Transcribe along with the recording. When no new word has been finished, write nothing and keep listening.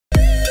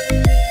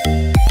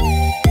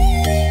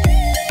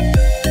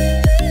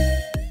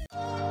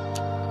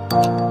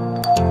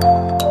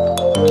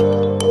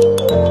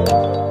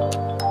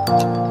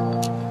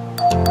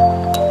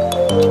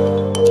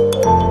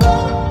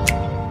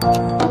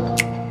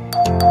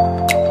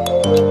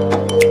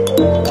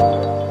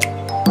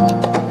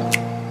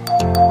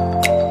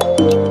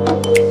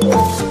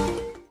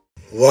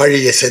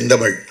வாழிய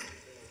செந்தமிழ்,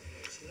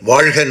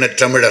 வாழ்க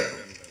நற்றமிழர்,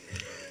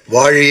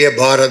 வாழிய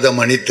பாரத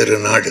மணி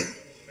திருநாடு.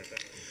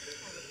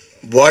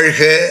 வாழ்க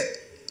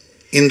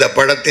இந்த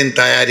படத்தின்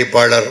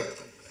தயாரிப்பாளர்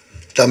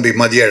தம்பி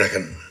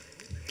மதியழகன்.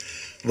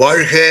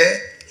 வாழ்க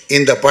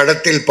இந்த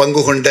படத்தில்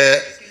பங்கு கொண்ட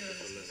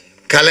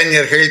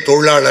கலைஞர்கள்,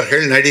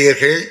 தொழிலாளர்கள்,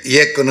 நடிகர்கள்,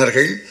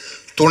 இயக்குநர்கள்,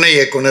 துணை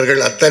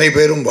இயக்குநர்கள் அத்தனை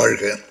பேரும்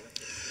வாழ்க.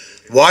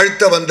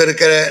 வாழ்த்த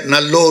வந்திருக்கிற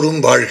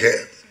நல்லோரும் வாழ்க.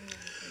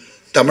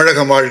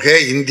 தமிழகம் வாழ்க,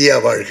 இந்தியா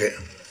வாழ்க.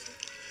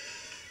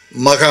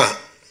 மகா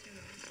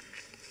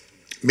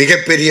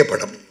மிகப்பெரிய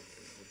படம்.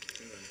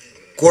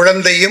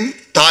 குழந்தையும்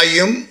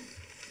தாயும்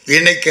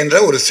இணைக்கின்ற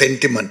ஒரு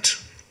சென்டிமெண்ட்.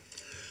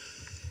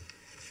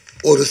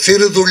 ஒரு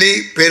சிறுதுளி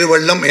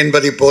பெருவெள்ளம்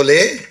என்பதை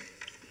போலே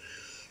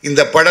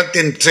இந்த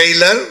படத்தின்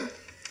ட்ரெய்லர்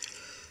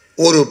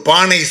ஒரு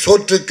பானை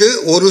சோற்றுக்கு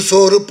ஒரு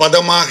சோறு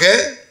பதமாக,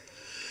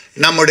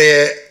 நம்முடைய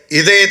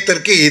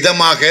இதயத்திற்கு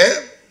இதமாக,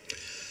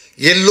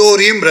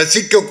 எல்லோரையும்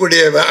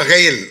ரசிக்கக்கூடிய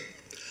வகையில்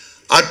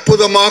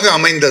அற்புதமாக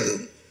அமைந்தது.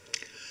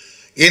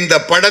 இந்த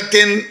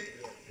படத்தின்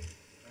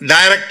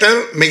டைரக்டர்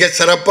மிக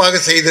சிறப்பாக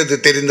செய்தது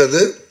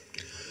தெரிந்தது.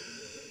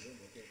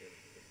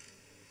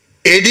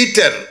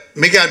 எடிட்டர்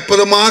மிக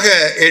அற்புதமாக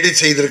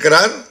எடிட்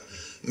செய்திருக்கிறார்.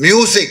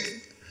 மியூசிக்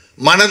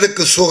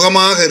மனதுக்கு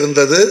சுகமாக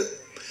இருந்தது.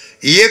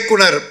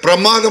 இயக்குனர்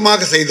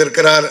பிரமாதமாக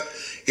செய்திருக்கிறார்.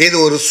 இது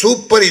ஒரு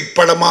சூப்பர் ஹிட்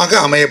படமாக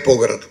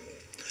அமையப்போகிறது.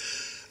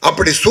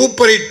 அப்படி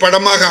சூப்பர் ஹிட்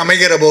படமாக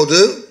அமைகிற போது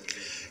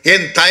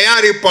என்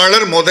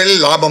தயாரிப்பாளர்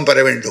முதலில் லாபம் பெற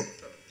வேண்டும்.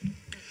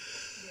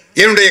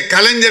 என்னுடைய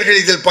கலைஞர்கள்,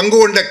 இதில் பங்கு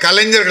கொண்ட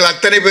கலைஞர்கள்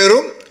அத்தனை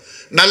பேரும்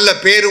நல்ல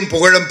பேரும்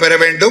புகழும் பெற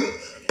வேண்டும்,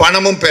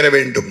 பணமும் பெற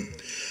வேண்டும்.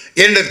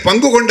 என்று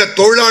பங்கு கொண்ட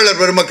தொழிலாளர்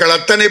பெருமக்கள்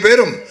அத்தனை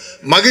பேரும்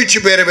மகிழ்ச்சி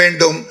பெற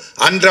வேண்டும்,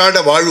 அன்றாட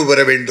வாழ்வு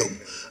பெற வேண்டும்.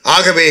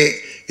 ஆகவே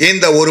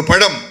இந்த ஒரு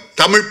படம்,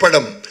 தமிழ்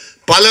படம்,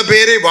 பல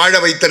பேரை வாழ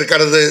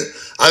வைத்திருக்கிறது.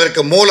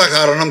 அதற்கு மூல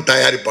காரணம்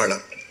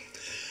தயாரிப்பாளர்.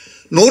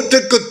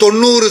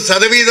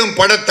 190%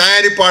 பட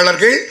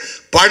தயாரிப்பாளர்கள்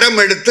படம்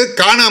எடுத்து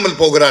காணாமல்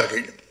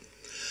போகிறார்கள்.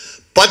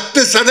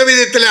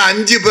 10%,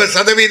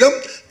 5%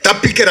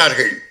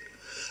 தப்பிக்கிறார்கள்.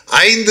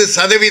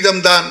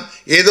 5% தான்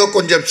ஏதோ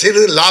கொஞ்சம்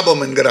சிறு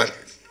லாபம்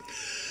என்கிறார்கள்.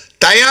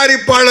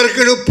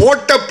 தயாரிப்பாளர்கள்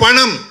போட்ட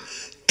பணம்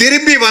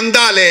திரும்பி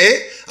வந்தாலே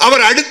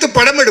அவர் அடுத்து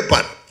படம்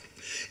எடுப்பார்.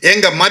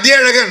 எங்க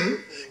மதியழகன்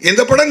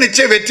இந்த படம்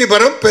நிச்சயம் வெற்றி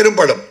பெறும், பெரும்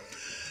படம்,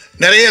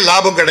 நிறைய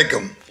லாபம்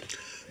கிடைக்கும்.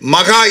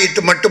 மகா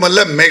ஹிட் மட்டுமல்ல,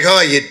 மெகா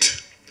ஹிட்.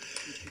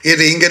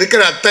 இது இங்க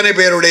இருக்கிற அத்தனை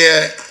பேருடைய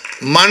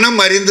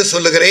மனம் அறிந்து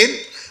சொல்லுகிறேன்.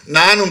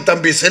 நானும்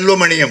தம்பி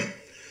செல்வமணியும்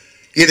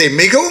இதை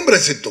மிகவும்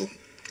ரசித்தோம்,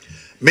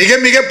 மிக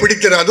மிக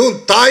பிடித்தது. அதுவும்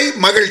தாய்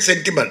மகள்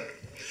சென்டிமெண்ட்.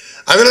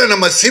 அதில்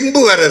நம்ம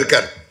சிம்பு வேற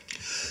இருக்கார்.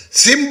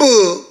 சிம்பு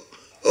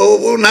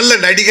நல்ல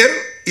நடிகர்,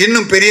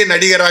 இன்னும் பெரிய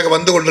நடிகராக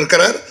வந்து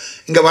கொண்டிருக்கிறார்.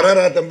 இங்கே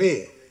வராரா தம்பி?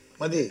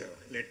 மதி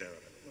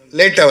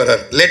லேட்டாக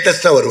வர்றார்,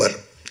 லேட்டஸ்டாக வருவார்,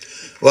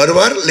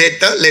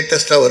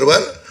 லேட்டஸ்டாக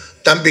வருவார்.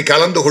 தம்பி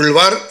கலந்து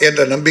கொள்வார்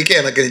என்ற நம்பிக்கை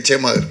எனக்கு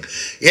நிச்சயமாக இருக்கு.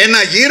 ஏன்னா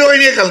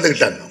ஹீரோயினே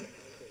கலந்துக்கிட்டாங்க.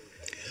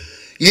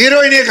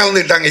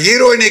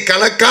 ஹீரோயினை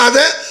கலக்காத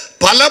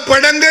பல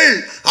படங்கள்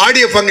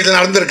ஆடியோ ஃபங்க்ஷன்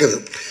நடந்திருக்குது.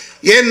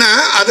 ஏன்னா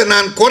அதை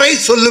நான் குறை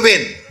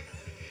சொல்லுவேன்.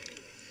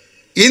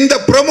 இந்த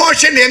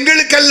ப்ரொமோஷன்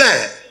எங்களுக்கு அல்ல,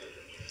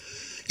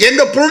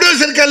 எங்க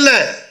ப்ரொடியூசருக்கு அல்ல,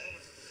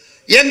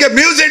 எங்க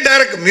மியூசிக்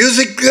டைரக்டர்,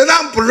 மியூசிக்கு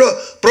தான்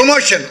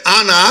ப்ரொமோஷன்.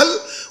 ஆனால்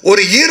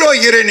ஒரு ஹீரோ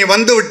ஹீரோயினி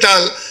வந்து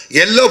விட்டால்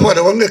எல்லோ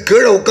பாருங்க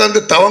கீழே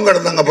உட்கார்ந்து தவம்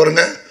கிடந்தாங்க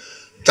பாருங்க.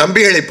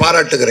 தம்பிகளை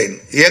பாராட்டுகிறேன்.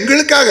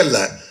 எங்களுக்காக அல்ல,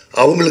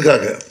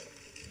 அவங்களுக்காக.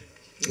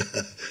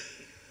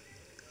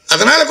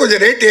 அதனால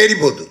கொஞ்சம் ரேட் ஏறி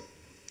போகுது.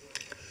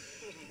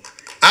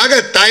 ஆக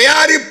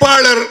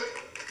தயாரிப்பாளர்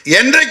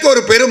என்றைக்கு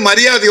ஒரு பெரும்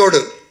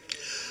மரியாதையோடு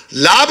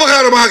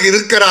லாபகரமாக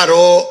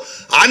இருக்கிறாரோ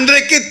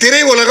அன்றைக்கு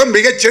திரை உலகம்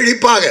மிகச்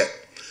செழிப்பாக,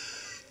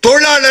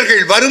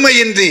 தொழிலாளர்கள்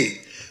வறுமையின்றி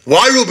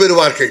வாழ்வு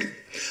பெறுவார்கள்.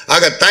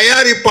 ஆக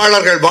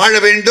தயாரிப்பாளர்கள் வாழ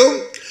வேண்டும்.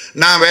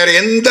 நான் வேற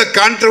எந்த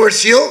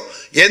கான்ட்ரவர்சியோ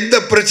எந்த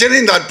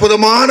பிரச்சனையும் இந்த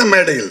அற்புதமான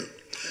மேடையில்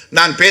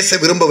நான் பேச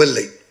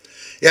விரும்பவில்லை.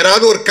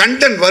 யாராவது ஒரு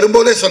கண்டன்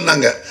வரும்போதே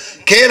சொன்னாங்க,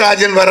 கே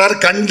ராஜன் வரார்,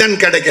 கண்டன்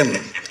கிடைக்கும்.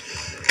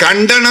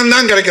 கண்டனம்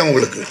தான் கிடைக்கும்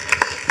உங்களுக்கு.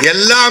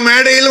 எல்லா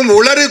மேடையிலும்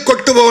உளறு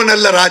கொட்டுபவன்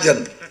அல்ல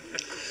ராஜன்.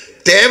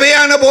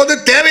 தேவையான போது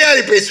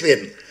தேவையாய்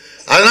பேசுவேன்.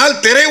 அதனால்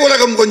திரை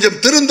உலகம் கொஞ்சம்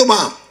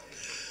திருந்துமா?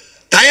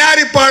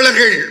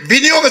 தயாரிப்பாளர்கள்,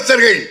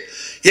 விநியோகஸ்தர்கள்,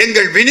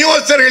 எங்கள்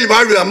விநியோகஸ்தர்கள்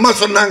வாழ்வு. அம்மா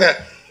சொன்னாங்க,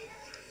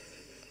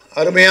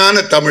 அருமையான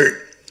தமிழ்,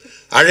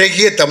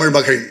 அழகிய தமிழ்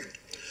மகள்.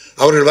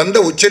 அவர்கள் வந்த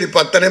உச்சரிப்பு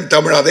அத்தனையும்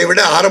தமிழ். அதை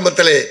விட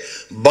ஆரம்பத்திலே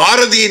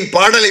பாரதியின்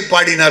பாடலை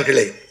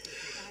பாடினார்களே,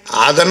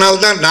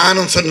 அதனால் தான்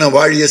நானும் சொன்ன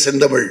வாழிய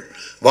செந்தமிழ்,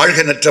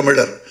 வாழ்க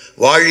நற்றமிழர்,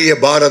 வாழிய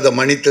பாரத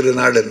மணி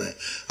திருநாடுன்னு.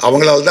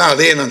 அவங்களால் தான்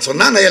அதையே நான்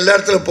சொன்னேன். நான் எல்லா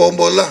இடத்துல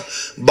போகும்போதெல்லாம்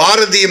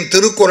பாரதியும்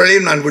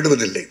திருக்குறளையும் நான்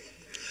விடுவதில்லை.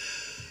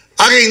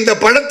 ஆக இந்த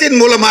படத்தின்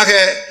மூலமாக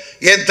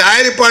என்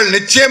தயாரிப்பாளர்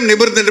நிச்சயம்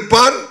நிமிர்ந்து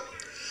நிற்பார்,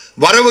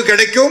 வரவு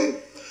கிடைக்கும்,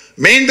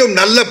 மீண்டும்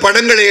நல்ல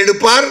படங்களை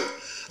எடுப்பார்.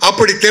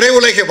 அப்படி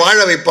திரையுலகை வாழ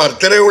வைப்பார்.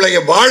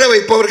 திரையுலகை வாழ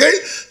வைப்பவர்கள்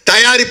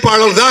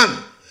தயாரிப்பாளர் தான்.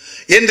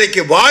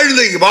 இன்றைக்கு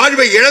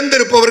வாழ்வை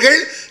இழந்திருப்பவர்கள்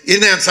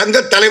இந்த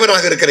சங்க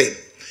தலைவராக இருக்கிறேன்.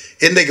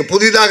 இன்றைக்கு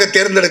புதிதாக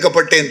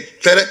தேர்ந்தெடுக்கப்பட்டேன்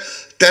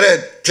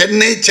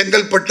சென்னை,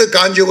 செங்கல்பட்டு,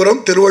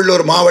 காஞ்சிபுரம்,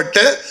 திருவள்ளூர் மாவட்ட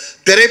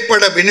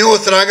திரைப்பட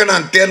விநியோகஸ்தராக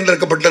நான்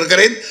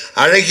தேர்ந்தெடுக்கப்பட்டிருக்கிறேன்.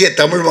 அழகிய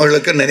தமிழ்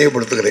மகளுக்கு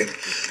நினைவுபடுத்துகிறேன்.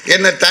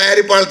 என்ன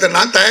தயாரிப்பாளர்,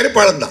 நான்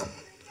தயாரிப்பாளர் தான்,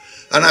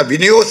 ஆனால்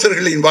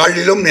விநியோகஸ்தர்களின்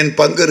வாழ்விலும் என்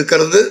பங்கு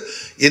இருக்கிறது.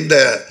 இந்த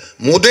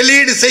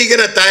முதலீடு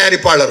செய்கிற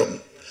தயாரிப்பாளரும்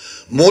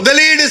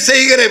முதலீடு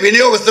செய்கிற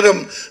விநியோகஸ்தரும்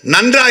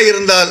நன்றாக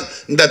இருந்தால்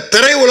இந்த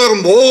திரை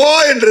உலகம் ஓஹோ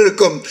என்று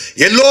இருக்கும்.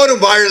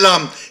 எல்லோரும்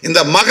வாழலாம். இந்த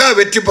மகா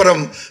வெற்றி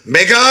படம்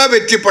மெகா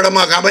வெற்றி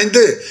படமாக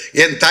அமைந்து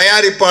என்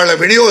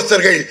தயாரிப்பாளர்,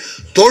 விநியோகஸ்தர்கள்,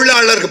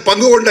 தொழிலாளருக்கு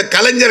பங்கு கொண்ட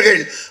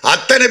கலைஞர்கள்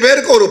அத்தனை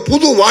பேருக்கு ஒரு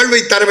புது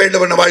வாழ்வை தர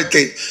வேண்டும் என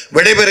வாழ்த்து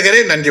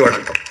விடைபெறுகிறேன். நன்றி,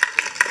 வணக்கம்.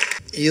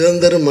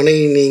 இதந்தரு மனை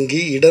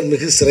நீங்கி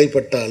இடர்மிகு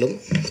சிறைப்பட்டாலும்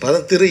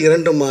பதத்திரு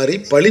இரண்டு மாறி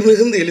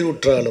பழிமிகுந்து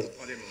இழிவுற்றாலும்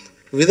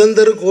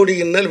விதந்தரு கோடி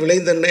இன்னல்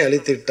விளைந்தென்னை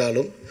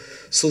அழித்திட்டாலும்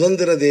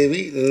சுதந்திர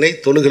தேவி நின்னை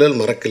தொழுகிழல்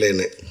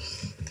மறக்கலேன்னு.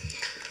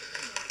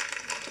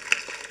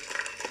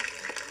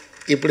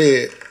 இப்படி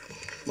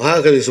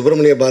மகாகவி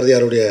சுப்பிரமணிய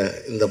பாரதியாருடைய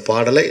இந்த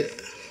பாடலை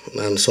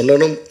நான்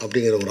சொல்லணும்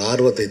அப்படிங்கிற ஒரு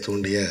ஆர்வத்தை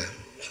தூண்டிய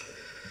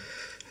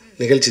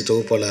நிகழ்ச்சி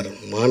தொகுப்பாளர்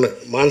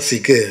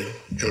மான்சிக்கு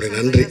என்னுடைய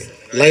நன்றி.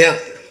 லயா,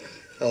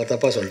 அவர்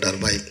தப்பாக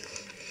சொல்லிட்டார், பாய்.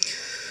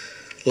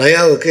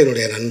 லயாவுக்கு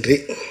என்னுடைய நன்றி.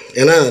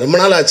 ஏன்னா ரொம்ப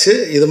நாள் ஆச்சு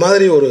இது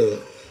மாதிரி ஒரு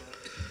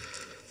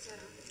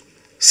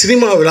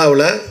சினிமா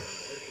விழாவில்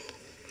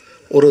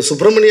ஒரு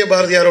சுப்பிரமணிய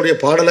பாரதியாருடைய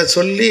பாடலை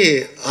சொல்லி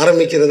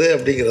ஆரம்பிக்கிறது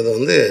அப்படிங்கிறது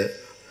வந்து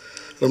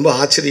ரொம்ப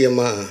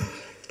ஆச்சரியமாக,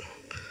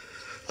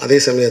 அதே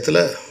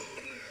சமயத்தில்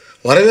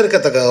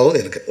வரவேற்கத்தக்காகவும்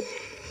இருக்குது.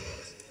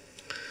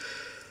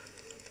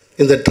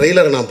 இந்த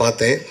ட்ரெய்லரை நான்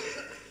பார்த்தேன்.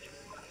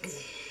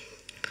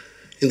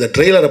 இந்த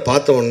ட்ரெய்லரை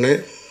பார்த்த உடனே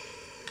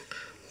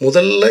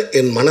முதல்ல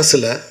என்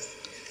மனசில்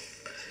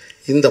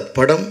இந்த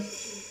படம்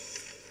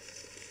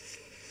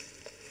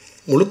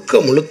முழுக்க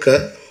முழுக்க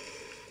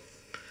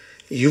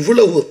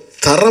இவ்வளவு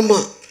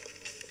தரமாக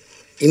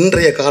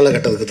இன்றைய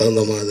காலகட்டத்துக்கு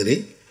தகுந்த மாதிரி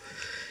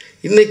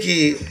இன்றைக்கி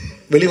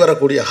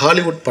வெளிவரக்கூடிய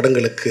ஹாலிவுட்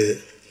படங்களுக்கு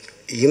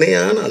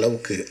இணையான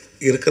அளவுக்கு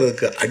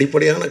இருக்கிறதுக்கு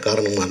அடிப்படையான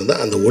காரணமாக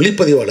இருந்தால் அந்த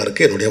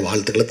ஒளிப்பதிவாளருக்கு என்னுடைய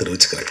வாழ்த்துக்களை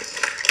தெரிவிச்சுக்கிறேன்.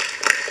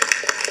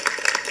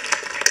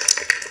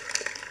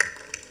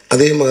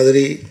 அதே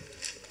மாதிரி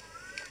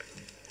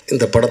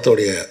இந்த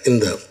படத்தோடைய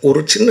இந்த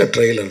ஒரு சின்ன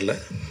ட்ரெய்லரில்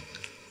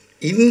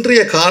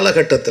இன்றைய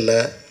காலகட்டத்தில்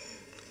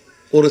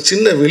ஒரு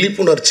சின்ன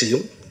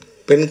விழிப்புணர்ச்சியும்,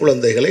 பெண்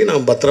குழந்தைகளை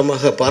நாம்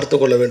பத்திரமாக பார்த்து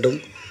கொள்ள வேண்டும்,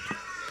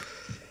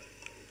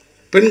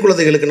 பெண்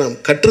குழந்தைகளுக்கு நாம்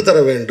கற்றுத்தர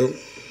வேண்டும்,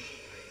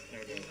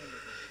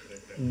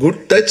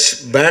 குட் டச்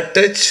பேட்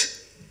டச்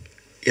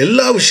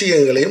எல்லா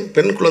விஷயங்களையும்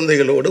பெண்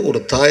குழந்தைகளோடு ஒரு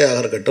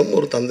தாயாக இருக்கட்டும்,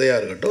 ஒரு தந்தையாக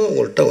இருக்கட்டும்,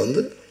 அவங்கள்ட்ட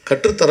வந்து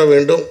கற்றுத்தர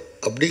வேண்டும்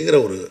அப்படிங்கிற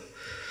ஒரு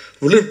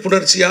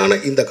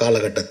விழிப்புணர்ச்சியான இந்த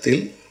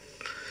காலகட்டத்தில்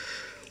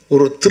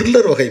ஒரு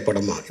த்ரில்லர் வகை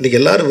படமாக, இன்றைக்கி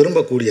எல்லோரும்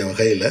விரும்பக்கூடிய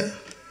வகையில்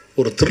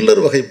ஒரு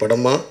த்ரில்லர் வகை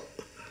படமாக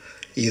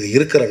இது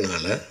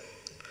இருக்கிறனால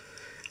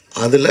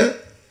அதில்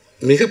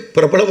மிக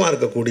பிரபலமாக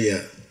இருக்கக்கூடிய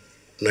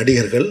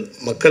நடிகர்கள்,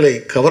 மக்களை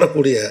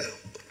கவரக்கூடிய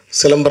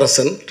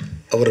சிலம்பரசன்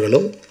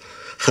அவர்களும்,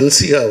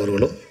 ஹன்சிகா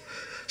அவர்களும்,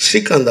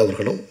 ஸ்ரீகாந்த்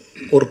அவர்களும்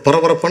ஒரு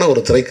பரபரப்பான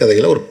ஒரு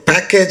திரைக்கதையில் ஒரு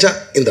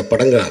பேக்கேஜாக இந்த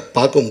படங்களை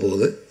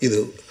பார்க்கும்போது இது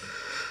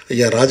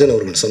ஐயா ராஜன்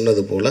அவர்கள்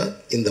சொன்னது போல்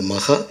இந்த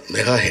மகா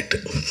மெகா ஹிட்,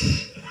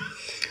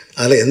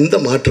 அதில் எந்த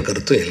மாற்று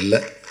கருத்தும் இல்லை.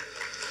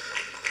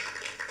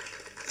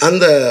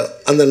 அந்த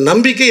அந்த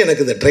நம்பிக்கை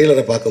எனக்கு இந்த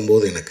ட்ரெய்லரை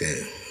பார்க்கும்போது எனக்கு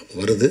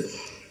வருது.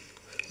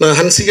 நான்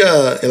ஹன்சிகா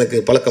எனக்கு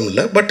பழக்கம்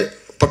இல்லை, பட்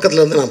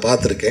பக்கத்தில் வந்து நான்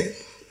பார்த்துருக்கேன்.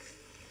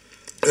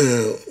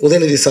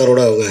 உதயநிதி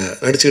சாரோட அவங்க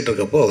நடிச்சுக்கிட்டு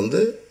இருக்கப்போ வந்து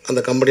அந்த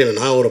கம்பெனியில்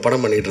நான் ஒரு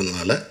படம் பண்ணிகிட்டு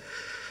இருந்தனால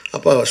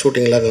அப்போ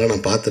ஷூட்டிங்லாம்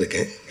நான்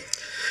பார்த்துருக்கேன்.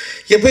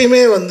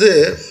 எப்பயுமே வந்து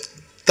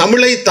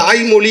தமிழை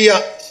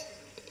தாய்மொழியாக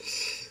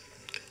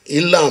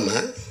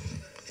இல்லாமல்,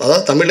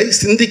 அதாவது தமிழை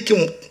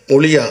சிந்திக்கும்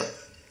மொழியாக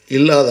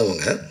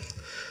இல்லாதவங்க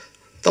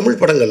தமிழ்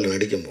படங்களில்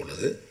நடிக்கும்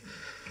பொழுது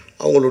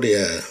அவங்களுடைய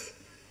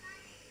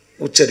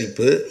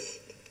உச்சரிப்பு,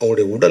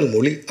 அவங்களுடைய உடல்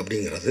மொழி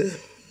அப்படிங்கிறது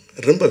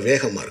ரொம்ப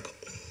வேகமாக இருக்கும்.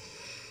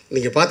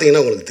 நீங்கள்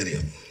பார்த்தீங்கன்னா உங்களுக்கு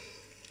தெரியும்.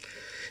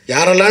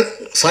 யாரெல்லாம்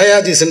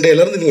சாயாஜி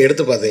சிண்டையிலேருந்து நீங்கள்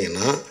எடுத்து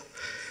பார்த்தீங்கன்னா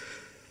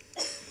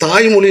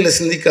தாய்மொழியில்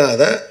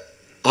சிந்திக்காத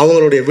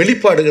அவங்களுடைய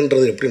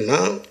வெளிப்பாடுகின்றது எப்படின்னா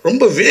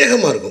ரொம்ப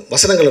வேகமாக இருக்கும்.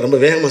 வசனங்களை ரொம்ப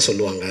வேகமாக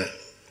சொல்லுவாங்க,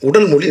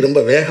 உடல் மொழி ரொம்ப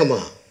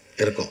வேகமாக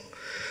இருக்கும்.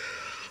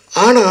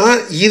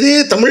 ஆனால் இதே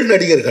தமிழ்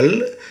நடிகர்கள்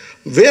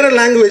வேறு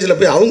லாங்குவேஜில்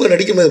போய் அவங்க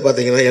நடிக்கும்போது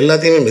பார்த்தீங்கன்னா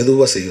எல்லாத்தையுமே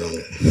மெதுவாக செய்வாங்க.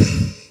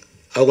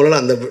 அவங்களால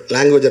அந்த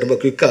லாங்குவேஜை ரொம்ப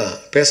குயிக்காக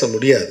பேச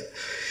முடியாது.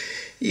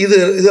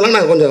 இதெல்லாம்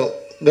நான் கொஞ்சம்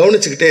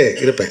கவனிச்சுக்கிட்டே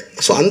இருப்பேன்.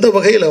 ஸோ அந்த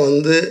வகையில்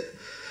வந்து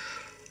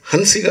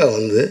ஹன்சிகா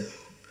வந்து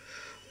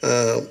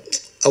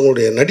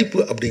அவங்களுடைய நடிப்பு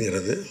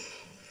அப்படிங்கிறது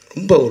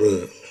ரொம்ப ஒரு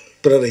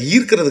பிறரை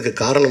ஈர்க்கிறதுக்கு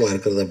காரணமாக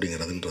இருக்கிறது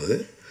அப்படிங்கிறதுன்றது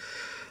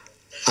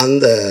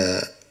அந்த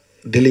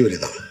டெலிவரி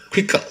தான்,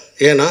 குயிக்காக.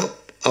 ஏன்னா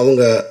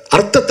அவங்க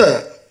அர்த்தத்தை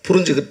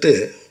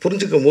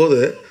புரிஞ்சுக்கும் போது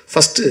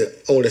ஃபஸ்ட்டு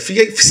அவங்களுடைய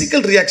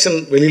ஃபிசிக்கல் ரியாக்ஷன்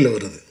வெளியில்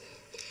வருது,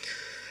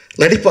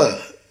 நடிப்பாக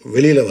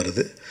வெளியில்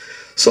வருது.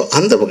 ஸோ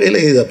அந்த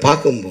வகையில் இதை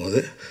பார்க்கும்போது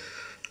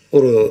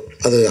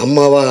அது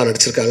அம்மாவாக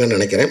நடிச்சிருக்காங்கன்னு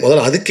நினைக்கிறேன்.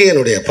 முதல்ல அதுக்கே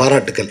என்னுடைய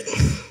பாராட்டுக்கள்.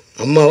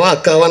 அம்மாவா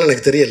அக்காவான்னு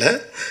எனக்கு தெரியலை.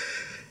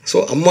 ஸோ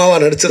அம்மாவாக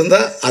நடிச்சிருந்தா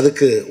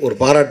அதுக்கு ஒரு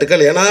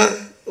பாராட்டுக்கள். ஏன்னா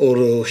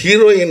ஒரு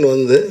ஹீரோயின்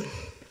வந்து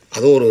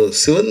அதுவும் ஒரு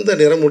சிவந்த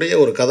நிறமுடைய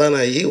ஒரு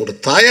கதாநாயகி ஒரு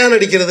தாயாக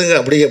நடிக்கிறதுங்க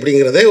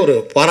அப்படிங்கிறதே ஒரு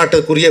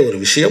பாராட்டுக்குரிய ஒரு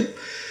விஷயம்.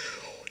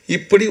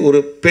 இப்படி ஒரு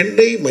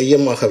பெண்ணை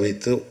மையமாக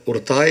வைத்து ஒரு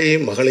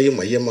தாயையும் மகளையும்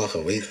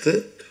மையமாக வைத்து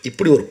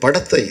இப்படி ஒரு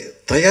படத்தை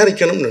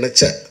தயாரிக்கணும்னு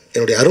நினச்ச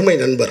என்னுடைய அருமை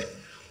நண்பர்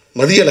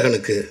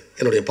மதியழகனுக்கு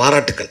என்னுடைய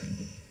பாராட்டுக்கள்.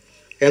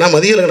 ஏன்னா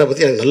மதியழகனை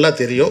பற்றி எனக்கு நல்லா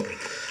தெரியும்.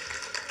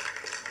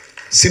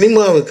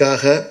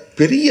 சினிமாவுக்காக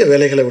பெரிய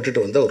வேலைகளை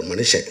விட்டுட்டு வந்த ஒரு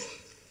மனுஷன்.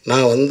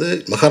 நான் வந்து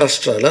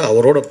மகாராஷ்டிராவில்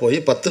அவரோட போய்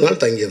 10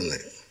 நாள்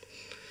தங்கியிருந்தேன்.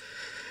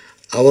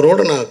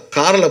 அவரோட நான்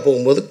காரில்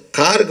போகும்போது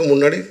காருக்கு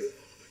முன்னாடி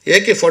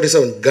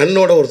AK-47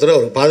 கன்னோட ஒருத்தர்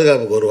அவர்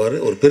பாதுகாப்புக்கு வருவார்.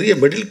 ஒரு பெரிய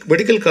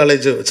மெடிக்கல்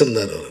காலேஜ்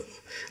வச்சுருந்தார் அவர்.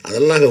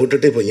 அதெல்லாம் நாங்கள்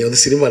விட்டுட்டு இப்போ இங்கே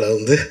வந்து சினிமாவில்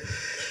வந்து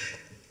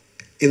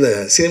இந்த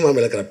சினிமா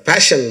மேலே இருக்கிற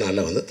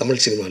பேஷன்னால் வந்து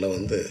தமிழ் சினிமாவில்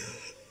வந்து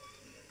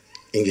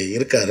இங்கே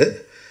இருக்கார்.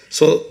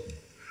 ஸோ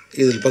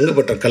இதில் பங்கு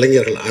பெற்ற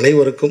கலைஞர்கள்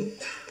அனைவருக்கும்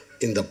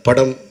இந்த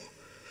படம்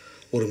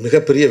ஒரு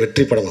மிகப்பெரிய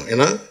வெற்றி படமாக,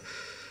 ஏன்னா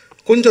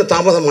கொஞ்சம்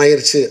தாமதம்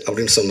ஆயிடுச்சு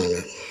அப்படின்னு சொன்னாங்க.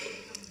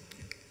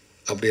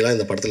 அப்படிலாம்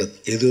இந்த படத்தில்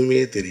எதுவுமே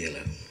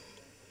தெரியலை.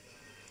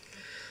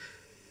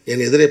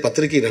 என் எதிரே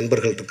பத்திரிகை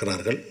நண்பர்கள்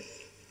இருக்கிறார்கள்.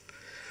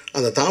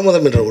 அந்த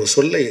தாமதம் என்ற ஒரு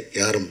சொல்லை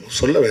யாரும்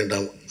சொல்ல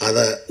வேண்டாம்.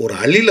 அதை ஒரு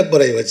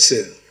அழிலப்பரை வச்சு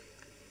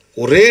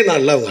ஒரே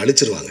நாளில் அவங்க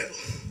அழிச்சிருவாங்க.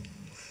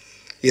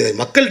 இதை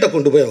மக்கள்கிட்ட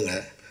கொண்டு போய் அவங்க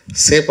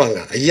சேர்ப்பாங்க.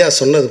 ஐயா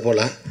சொன்னது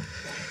போல்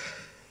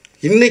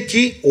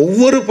இன்றைக்கி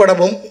ஒவ்வொரு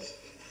படமும்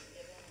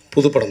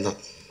புது படம் தான்.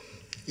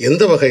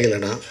 எந்த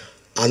வகையிலனா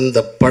அந்த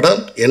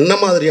படம் என்ன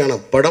மாதிரியான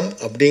படம்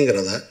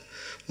அப்படிங்கிறத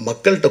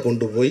மக்கள்கிட்ட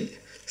கொண்டு போய்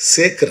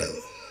சேர்க்கிறது,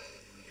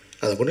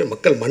 அதை கொண்டு போய்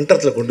மக்கள்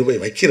மன்றத்தில் கொண்டு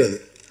போய் வைக்கிறது.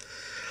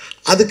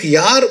 அதுக்கு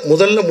யார்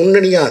முதல்ல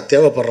முன்னணியாக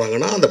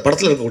தேவைப்படுறாங்கன்னா அந்த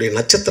படத்தில் இருக்கக்கூடிய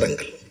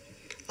நட்சத்திரங்கள்,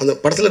 அந்த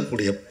படத்தில்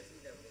இருக்கக்கூடிய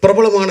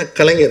பிரபலமான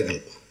கலைஞர்கள்.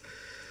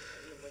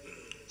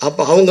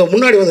 அப்போ அவங்க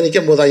முன்னாடி வந்து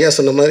நிற்கும் போது ஐயா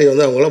சொன்ன மாதிரி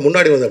வந்து அவங்களாம்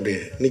முன்னாடி வந்து அப்படி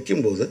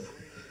நிற்கும்போது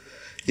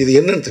இது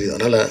என்னன்னு தெரியுது.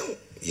 அதனால்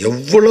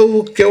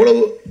எவ்வளவுக்கு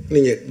எவ்வளவு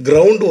நீங்கள்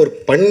கிரவுண்ட் ஒர்க்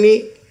பண்ணி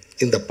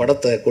இந்த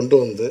படத்தை கொண்டு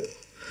வந்து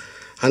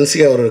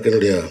ஹன்சிகா அவர்களுக்கு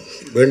என்னுடைய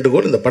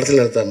வேண்டுகோள், இந்த படத்தில்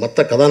நடத்த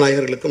மற்ற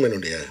கதாநாயகர்களுக்கும்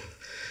என்னுடைய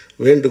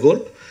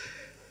வேண்டுகோள்,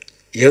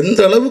 எந்த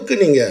அளவுக்கு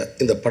நீங்கள்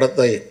இந்த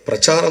படத்தை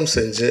பிரச்சாரம்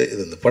செஞ்சு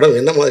இந்த படம்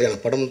என்ன மாதிரியான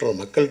படம்ன்ற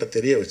மக்கள்கிட்ட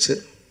தெரிய வச்சு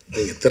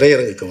நீங்கள்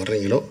திரையரங்குக்கு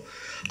வர்றீங்களோ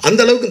அந்த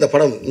அளவுக்கு இந்த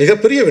படம்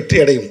மிகப்பெரிய வெற்றி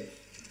அடையும்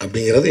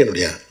அப்படிங்கிறது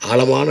என்னுடைய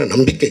ஆழமான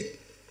நம்பிக்கை.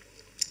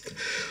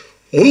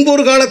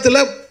 முன்பொரு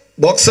காலத்தில்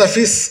பாக்ஸ்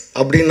ஆஃபீஸ்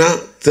அப்படின்னா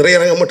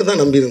திரையரங்கம்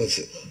மட்டும்தான் நம்பி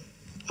இருந்துச்சு.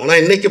 ஆனால்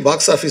இன்றைக்கி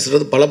பாக்ஸ்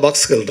ஆஃபீஸ்ன்றது பல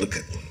பாக்ஸ்கள்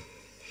இருக்குது.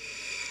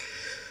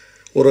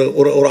 ஒரு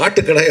ஒரு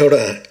ஆட்டுக்கடையோட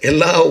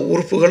எல்லா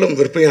உறுப்புகளும்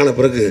விற்பனையான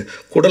பிறகு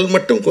குடல்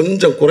மட்டும்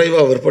கொஞ்சம்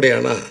குறைவாக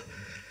விற்பனையானால்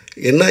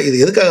என்ன, இது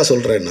எதுக்காக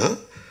சொல்கிறேன்னா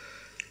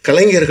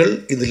கலைஞர்கள்,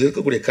 இதில்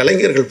இருக்கக்கூடிய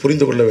கலைஞர்கள்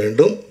புரிந்து கொள்ள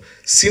வேண்டும்.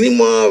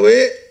 சினிமாவே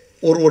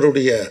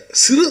ஒருவருடைய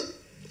சிறு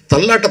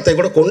தள்ளாட்டத்தை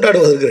கூட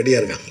கொண்டாடுவதற்கு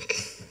ரெடியாக இருக்கான்.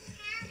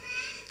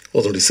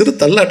 ஒருவருடைய சிறு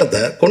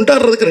தள்ளாட்டத்தை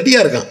கொண்டாடுறதுக்கு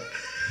ரெடியாக இருக்கான்.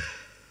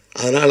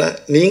 அதனால்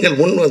நீங்கள்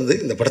முன் வந்து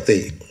இந்த படத்தை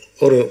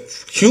ஒரு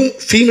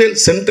ஃபீமேல்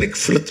சென்ட்ரிக்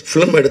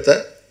ஃபிலிம் எடுத்த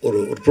ஒரு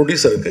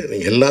ப்ரொடியூசருக்கு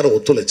நீங்கள் எல்லாரும்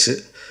ஒத்துழைச்சு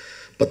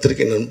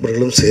பத்திரிகை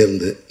நண்பர்களும்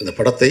சேர்ந்து இந்த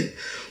படத்தை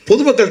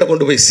பொதுமக்கள்கிட்ட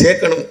கொண்டு போய்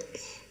சேர்க்கணும்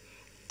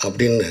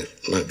அப்படின்னு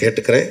நான்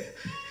கேட்டுக்கிறேன்.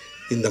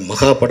 இந்த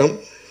மகா படம்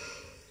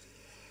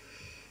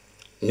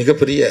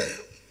மிகப்பெரிய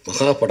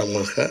மகா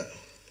படமாக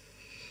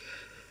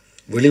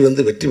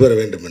வெளிவந்து வெற்றி பெற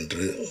வேண்டும்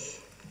என்று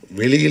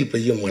வெளியில்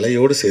பெய்யும்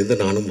மழையோடு சேர்ந்து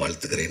நானும்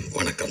வாழ்த்துகிறேன்.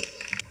 வணக்கம்.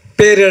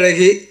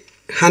 பேரழகி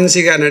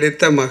ஹன்சிகா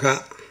நடித்த மகா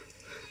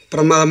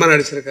பிரமாதமாக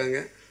நடிச்சிருக்காங்க.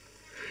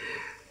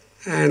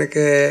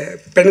 எனக்கு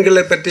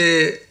பெண்களை பற்றி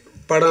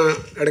படம்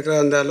எடுக்கிறதா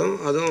இருந்தாலும்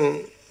அதுவும்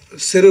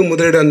சிறு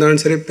முதலீடு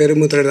இருந்தாலும் சரி பெரு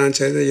முதலீடு தான்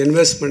சரி,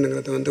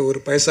 இன்வெஸ்ட்மெண்ட்டுங்கிறது வந்து ஒரு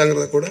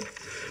பைசாங்கிறத கூட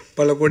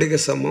பல கோடிக்கு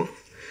சமம்.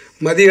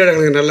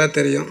 மதியழகனுக்கு நல்லா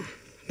தெரியும்.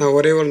 நான்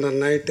ஒரே ஒரு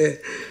நைட்டு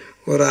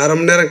ஒரு அரை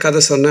மணி நேரம் கதை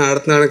சொன்னேன்.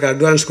 அடுத்த நாளுக்கு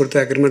அட்வான்ஸ்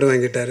கொடுத்து அக்ரிமெண்ட்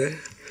வாங்கிட்டார்.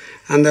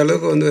 அந்த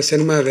அளவுக்கு வந்து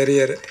சினிமா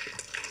வெறியர்.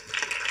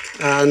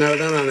 அதனால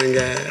தான் நான்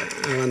இங்கே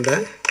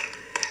வந்தேன்.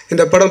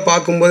 இந்த படம்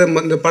பார்க்கும்போது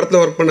இந்த படத்தில்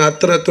ஒர்க் பண்ண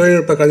அத்தனை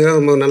தொழில்நுட்ப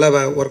கலைஞர்கள் நல்லா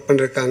ஒர்க்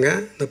பண்ணியிருக்காங்க.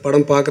 இந்த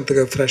படம்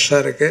பார்க்குறதுக்கு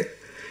ஃப்ரெஷ்ஷாக இருக்குது.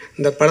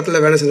 இந்த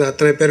படத்தில் வேலை செஞ்ச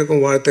அத்தனை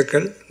பேருக்கும்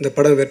வாழ்த்துக்கள். இந்த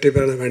படம் வெற்றி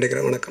பெற நான்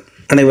வேண்டிக்கிறேன். வணக்கம்.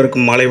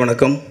 அனைவருக்கும் மாலை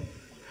வணக்கம்.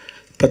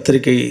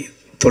 பத்திரிகை,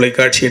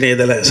 தொலைக்காட்சி,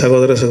 இணையதள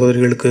சகோதர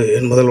சகோதரிகளுக்கு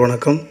என் முதல்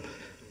வணக்கம்.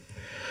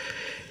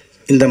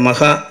 இந்த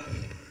மகா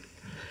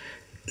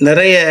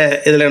நிறைய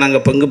இதில்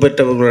நாங்கள் பங்கு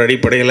பெற்றவர்களோட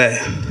அடிப்படையில்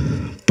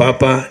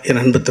பாப்பா, என்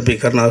அன்பு தம்பி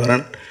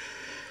கருணாகரன்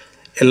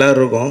எல்லோரும்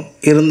இருக்கோம்.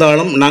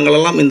 இருந்தாலும்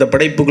நாங்களெல்லாம் இந்த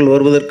படைப்புகள்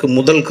வருவதற்கு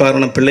முதல்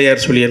காரணம்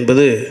பிள்ளையார் சொல்லி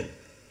என்பது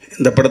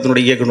இந்த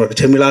படத்தினுடைய இயக்குனர்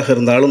ஜெமிலாக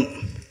இருந்தாலும்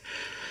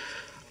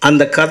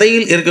அந்த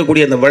கதையில்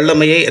இருக்கக்கூடிய அந்த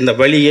வல்லமையை, அந்த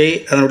வழியை,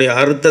 அதனுடைய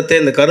அர்த்தத்தை,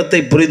 அந்த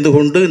கருத்தை புரிந்து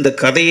கொண்டு இந்த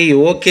கதையை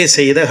ஓகே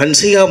செய்த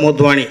ஹன்சிகா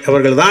மோத்வானி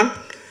அவர்கள்தான்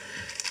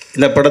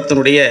இந்த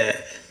படத்தினுடைய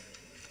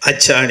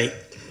அச்சாணி.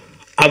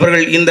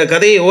 அவர்கள் இந்த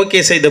கதையை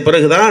ஓகே செய்த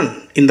பிறகுதான்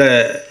இந்த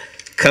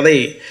கதை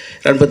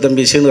அன்பு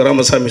தம்பி சீனு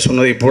ராமசாமி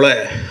சொன்னதைப் போல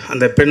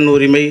அந்த பெண்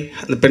உரிமை,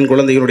 அந்த பெண்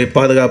குழந்தைகளுடைய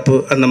பாதுகாப்பு,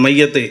 அந்த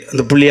மையத்தை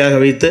அந்த புள்ளியாக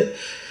வைத்து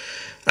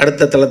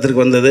அடுத்த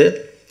தளத்திற்கு வந்தது.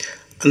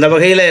 அந்த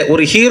வகையில்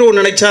ஒரு ஹீரோ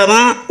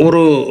நினைச்சாதான்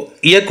ஒரு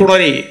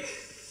இயக்குனரை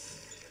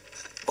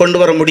கொண்டு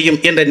வர முடியும்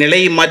என்ற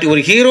நிலையை மாற்றி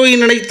ஒரு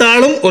ஹீரோயின்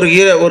நினைத்தாலும் ஒரு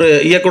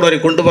இயக்குனரை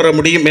கொண்டு வர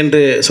முடியும்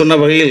என்று சொன்ன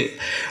வகையில்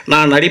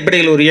நான்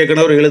அடிப்படையில் ஒரு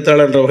இயக்குனர்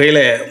எழுத்தாளர் என்ற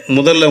வகையில்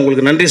முதல்ல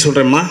உங்களுக்கு நன்றி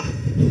சொல்கிறேம்மா.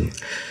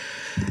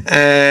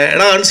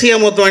 ஹன்சிகா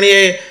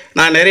மோத்வானியை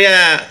நான் நிறைய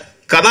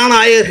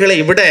கதாநாயகர்களை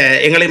விட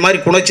எங்களை மாதிரி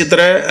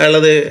குணச்சித்திர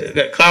அல்லது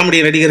காமெடி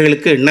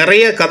நடிகர்களுக்கு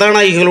நிறைய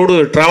கதாநாயகிகளோடு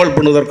ட்ராவல்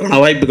பண்ணுவதற்கான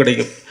வாய்ப்பு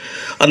கிடைக்கும்.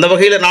 அந்த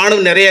வகையில்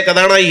நானும் நிறைய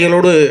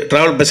கதாநாயகிகளோடு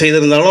ட்ராவல்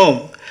செய்திருந்தாலும்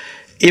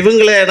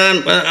இவங்களை நான்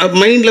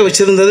மைண்டில்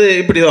வச்சுருந்தது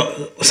இப்படி தான்.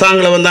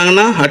 சாங்கில்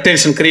வந்தாங்கன்னா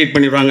அட்டென்ஷன் க்ரியேட்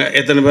பண்ணிடுவாங்க,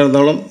 எத்தனை பேர்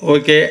இருந்தாலும்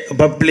ஓகே,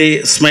 பப்ளி,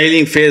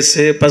 ஸ்மைலிங்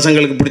ஃபேஸு,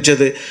 பசங்களுக்கு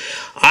பிடிச்சது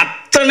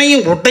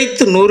அத்தனையும்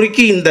உடைத்து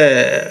நொறுக்கி இந்த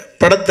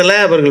படத்தில்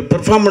அவர்கள்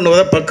பெர்ஃபார்ம்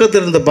பண்ணுவதை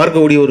பக்கத்தில் இருந்து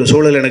பார்க்கக்கூடிய ஒரு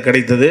சூழல் எனக்கு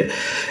கிடைத்தது.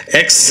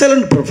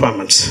 Excellent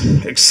performance.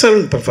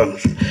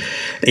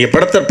 நீங்கள்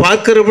படத்தை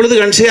பார்க்குற பொழுது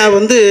ஹன்சிகா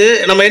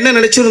நம்ம என்ன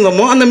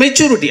நினச்சிருந்தோமோ அந்த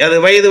மெச்சூரிட்டி, அது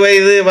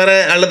வயது வர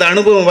அல்லது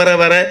அனுபவம்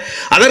வர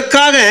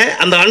அதற்காக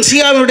அந்த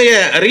ஹன்சிகாவுடைய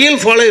ரியல்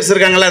ஃபாலோவர்ஸ்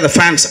இருக்காங்களே அந்த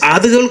ஃபேன்ஸ்,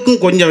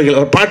 அதுகளுக்கும் கொஞ்சம்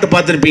ஒரு பாட்டு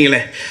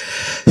பார்த்துருப்பீங்களே.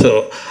 ஸோ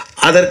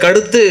அதற்கு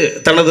அடுத்து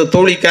தனது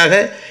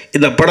தோழிக்காக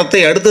இந்த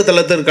படத்தை அடுத்த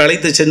தளத்திற்கு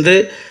அழைத்து சென்று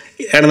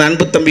எனது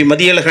அன்பு தம்பி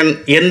மதியழகன்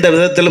எந்த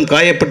விதத்திலும்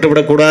காயப்பட்டு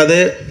விடக்கூடாது,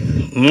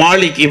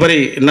 மாலிக் இவரை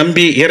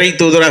நம்பி இறை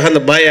தூதராக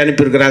அந்த பாயை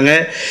அனுப்பியிருக்கிறாங்க,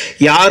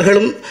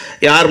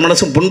 யார்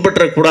மனசும்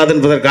புண்பற்றக்கூடாது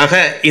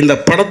என்பதற்காக இந்த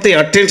படத்தை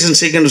அட்டென்ஷன்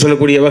சீக்கன்னு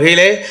சொல்லக்கூடிய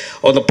வகையிலே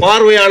அந்த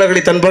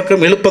பார்வையாளர்களை தன்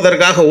பக்கம்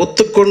இழுப்பதற்காக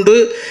ஒத்துக்கொண்டு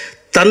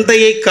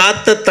தந்தையை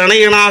காத்த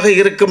தனையனாக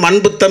இருக்கும்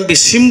அன்பு தம்பி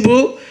சிம்பு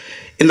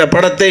இந்த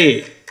படத்தை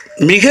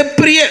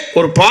மிகப்பெரிய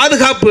ஒரு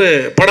பாதுகாப்பு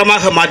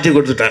படமாக மாற்றி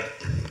கொடுத்துட்டார்.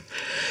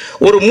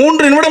 ஒரு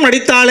 3 நிமிடம்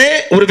நடித்தாலே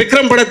ஒரு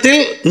விக்ரம்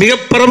படத்தில் மிக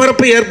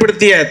பரபரப்பை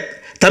ஏற்படுத்திய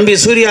தம்பி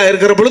சூர்யா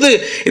இருக்கிற பொழுது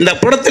இந்த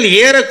படத்தில்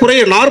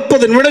ஏறக்குறைய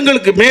 40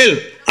 நிமிடங்களுக்கு மேல்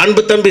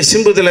அன்பு தம்பி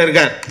சிம்பு இதில்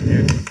இருக்கார்.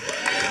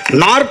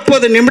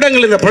 40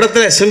 நிமிடங்கள் இந்த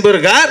படத்தில் சிம்பு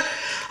இருக்கார்.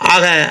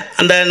 ஆக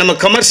அந்த நம்ம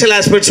கமர்ஷியல்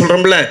ஆஸ்பெக்ட்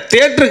சொல்கிறோம்ல,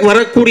 தியேட்டருக்கு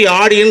வரக்கூடிய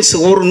ஆடியன்ஸ்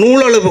ஒரு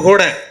நூலளவு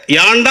கூட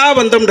ஏண்டா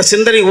வந்தோம்ன்ற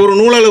சிந்தனை ஒரு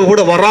நூலளவு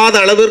கூட வராத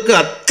அளவிற்கு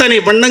அத்தனை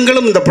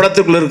வண்ணங்களும் இந்த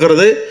படத்துக்குள்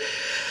இருக்கிறது.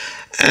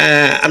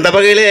 அந்த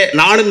வகையிலே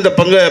நானும் இந்த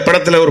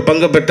படத்தில் ஒரு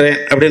பங்கு பெற்றேன்.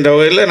 அப்படின்ற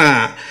வகையில்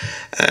நான்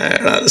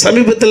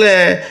சமீபத்தில்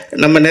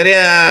நம்ம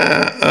நிறையா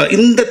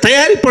இந்த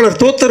தயாரிப்பாளர்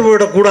தோத்தர்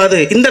விடக்கூடாது,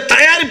 இந்த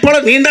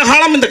தயாரிப்பாளர் நீண்ட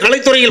காலம் இந்த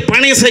கலைத்துறையில்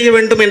பயணம் செய்ய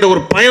வேண்டும் என்ற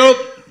ஒரு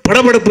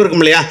படபடப்பு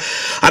இருக்கும் இல்லையா,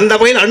 அந்த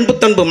வகையில் அன்பு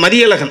தன்பு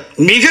மதியழகன்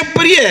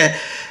மிகப்பெரிய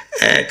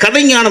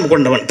கதைஞானம்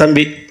கொண்டவன்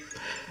தம்பி.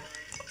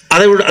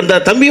 அதை விட அந்த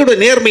தம்பியோட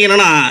நேர்மை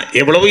என்னென்னா,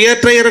 எவ்வளவு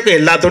ஏற்ற இறக்கம்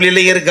எல்லா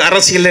தொழிலையும் இருக்குது.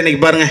 அரசியலில்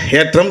இன்றைக்கி பாருங்கள்,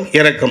 ஏற்றம்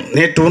இறக்கம்,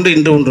 நேற்று உண்டு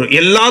இன்று உண்டு,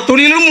 எல்லா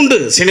தொழிலும் உண்டு.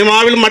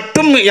 சினிமாவில்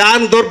மட்டும்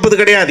யாரும் தோற்பது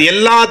கிடையாது,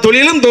 எல்லா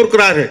தொழிலும்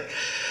தோற்கிறார்கள்.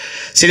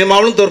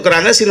 சினிமாவிலும்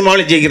தோற்கிறாங்க,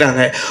 சினிமாவிலும்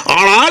ஜெயிக்கிறாங்க.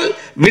 ஆனால்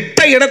விட்ட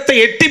இடத்தை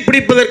எட்டி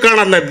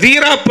பிடிப்பதற்கான அந்த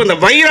வீராப்பு, அந்த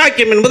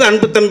வைராக்கியம் என்பது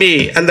அன்பு தம்பி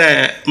அந்த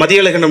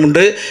மதியழகனும்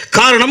உண்டு.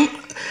 காரணம்,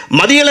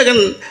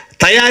 மதியழகன்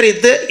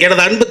தயாரித்து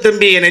எனது அன்பு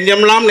தம்பி என்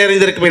நெஞ்சமெல்லாம்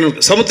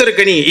நிறைந்திருக்கும்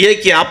சமுத்திரக்கனி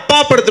இயக்கிய அப்பா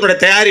படத்தினுடைய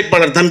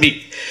தயாரிப்பாளர் தம்பி.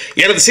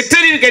 எனது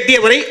சிற்றறிவு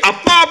கட்டியவரை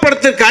அப்பா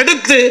படத்திற்கு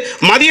அடுத்து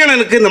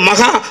மதியழகனுக்கு இந்த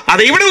மகா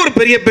அதை விட ஒரு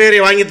பெரிய பெயரை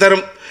வாங்கி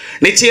தரும்.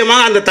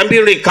 நிச்சயமாக அந்த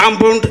தம்பியுடைய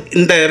காம்பவுண்ட்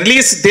இந்த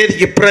ரிலீஸ்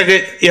தேதிக்கு பிறகு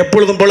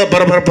எப்பொழுதும் போல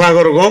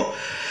பரபரப்பாக இருக்கும்.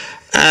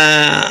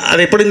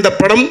 அதை எப்படி இந்த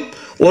படம்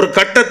ஒரு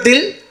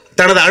கட்டத்தில்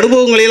தனது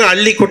அனுபவங்களில்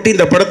அள்ளி கொட்டி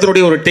இந்த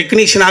படத்தினுடைய ஒரு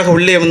டெக்னீஷியனாக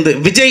உள்ளே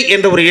விஜய்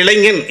என்ற ஒரு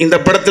இளைஞன் இந்த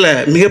படத்தில்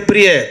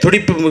மிகப்பெரிய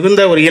துடிப்பு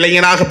மிகுந்த ஒரு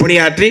இளைஞனாக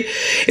பணியாற்றி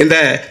இந்த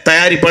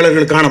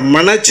தயாரிப்பாளர்களுக்கான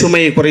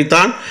மனச்சுமையை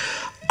குறைத்தான்.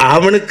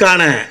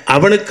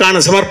 அவனுக்கான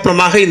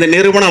சமர்ப்பணமாக இந்த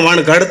நிறுவனம்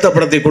அவனுக்கு அடுத்த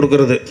படத்தை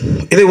கொடுக்கிறது.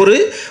 இதை ஒரு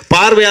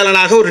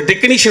பார்வையாளனாக ஒரு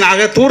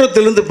டெக்னீஷியனாக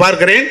தூரத்திலிருந்து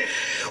பார்க்கிறேன்.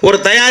 ஒரு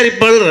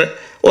தயாரிப்பாளர்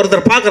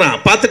ஒருத்தர்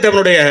பார்த்துட்டு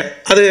அவனுடைய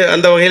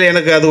அந்த வகையில்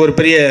எனக்கு அது ஒரு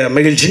பெரிய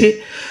மகிழ்ச்சி.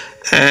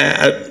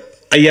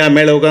 ஐயா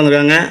மேலே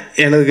உட்காந்துருக்காங்க,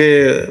 எனக்கு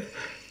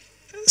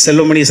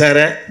செல்வமணி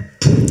சாரை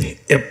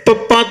எப்போ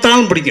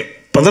பார்த்தாலும் பிடிக்கும்.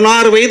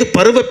 16 வயது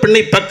பருவ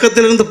பெண்ணை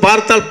பக்கத்திலிருந்து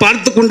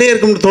பார்த்து கொண்டே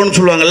இருக்கும்னு தோணுன்னு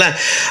சொல்லுவாங்கள்ல,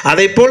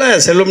 அதை போல்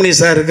செல்வமணி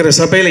சார் இருக்கிற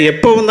சபையில்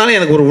எப்போ வந்தாலும்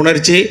எனக்கு ஒரு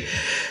உணர்ச்சி.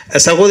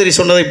 சகோதரி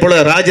சொன்னதை போல்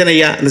ராஜன்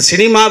ஐயா இந்த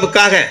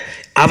சினிமாவுக்காக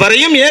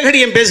அவரையும்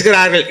ஏகடியம்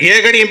பேசுகிறார்கள்.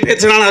 ஏகடியம்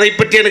பேசினால் அதை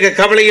பற்றி எனக்கு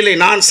கவலை இல்லை,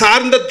 நான்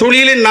சார்ந்த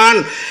தொழிலில் நான்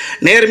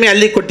நேர்மை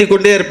அள்ளி கொட்டி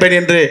கொண்டே இருப்பேன்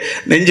என்று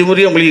நெஞ்சு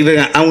முறிய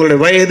மொழிகிறாங்க. அவங்களுடைய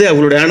வயது,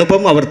 அவங்களுடைய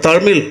அனுபவம், அவர்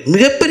தமிழ்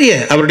மிகப்பெரிய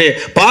அவருடைய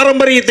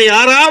பாரம்பரியத்தை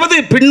யாராவது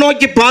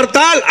பின்னோக்கி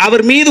பார்த்தால்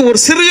அவர் மீது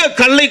ஒரு சிறிய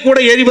கல்லை கூட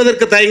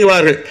எறிவதற்கு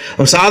தயங்குவார்கள்.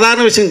 அவர்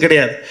சாதாரண விஷயம்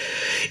கிடையாது.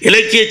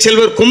 இலக்கிய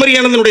செல்வர் குமரி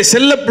அனந்தனுடைய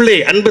செல்லப்பிள்ளை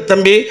அன்பு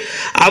தம்பி,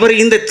 அவர்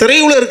இந்த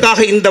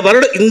திரையுலகிற்காக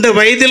இந்த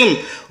வயதிலும்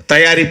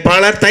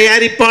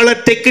தயாரிப்பாளர்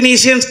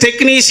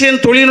டெக்னீஷியன்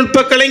தொழில்நுட்ப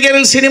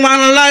கலைஞர்கள் சினிமா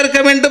நல்லா இருக்க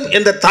வேண்டும்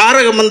என்ற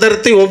தாரக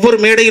மந்திரத்தை ஒவ்வொரு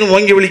மேடையிலும்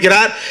ஓங்கி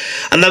விழிக்கிறார்.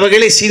 அந்த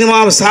வகையில்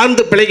சினிமாவை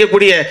சார்ந்து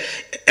பிழைக்கக்கூடிய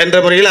என்ற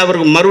முறையில்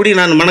அவருக்கு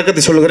மறுபடியும் நான்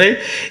வணக்கத்தை சொல்கிறேன்.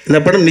 இந்த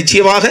படம்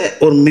நிச்சயமாக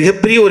ஒரு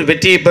மிகப்பெரிய ஒரு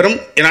வெற்றியை பெறும்.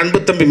 என்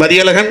அன்பு தம்பி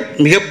மதியழகன்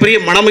மிகப்பெரிய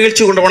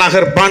மனமகிழ்ச்சி கொண்டவனாக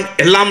இருப்பான்.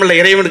 எல்லாம் உள்ள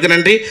இறைவனுக்கு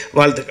நன்றி,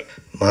 வாழ்த்துக்கள்.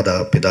 மாதா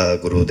பிதா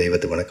குரு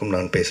தெய்வத்து வணக்கம்.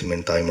 நான் பேசும்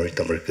என் தாய்மொழி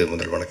தமிழுக்கு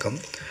முதல் வணக்கம்.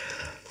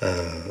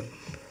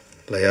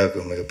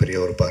 லயாவுக்கு மிகப்பெரிய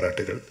ஒரு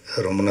பாராட்டுகள்.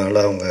 ரொம்ப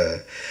நாளாக அவங்க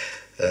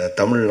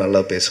தமிழ் நல்லா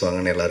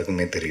பேசுவாங்கன்னு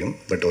எல்லாருக்குமே தெரியும்.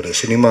 பட் ஒரு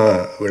சினிமா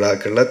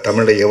விழாக்களில்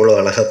தமிழை எவ்வளோ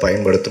அழகாக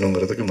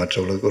பயன்படுத்தணுங்கிறதுக்கு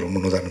மற்றவர்களுக்கு ஒரு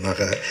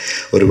முன்னுதாரணமாக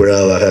ஒரு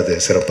விழாவாக அது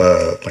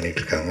சிறப்பாக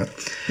பண்ணிகிட்ருக்காங்க.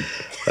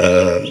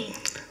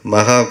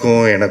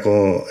 மகாவுக்கும்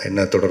எனக்கும்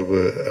என்ன தொடர்பு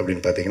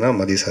அப்படின்னு பார்த்தீங்கன்னா,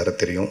 மதி சாரை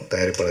தெரியும்,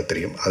 தயாரிப்பாளர்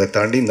தெரியும். அதை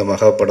தாண்டி இந்த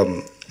மகா படம்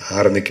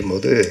ஆரம்பிக்கும்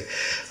போது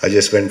I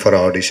just went for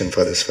audition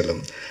for this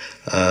film.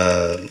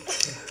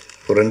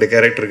 ஒரு 2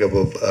 கேரக்டருக்கு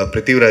அப்போ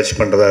பிருத்திவிராஜ்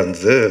பண்ணுறதா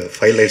இருந்தது.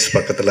 5 லைட்ஸ்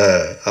பக்கத்தில்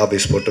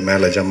ஆஃபீஸ் போட்டு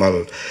மேலே ஜமால்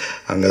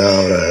அங்கே தான்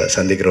அவரை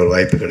சந்திக்கிற ஒரு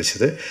வாய்ப்பு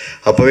கிடச்சிது.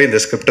 அப்போவே இந்த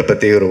ஸ்கிரிப்டை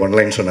பற்றி ஒரு 1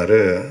 லைன் சொன்னார்.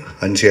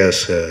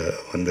 ஹன்சியாஸ்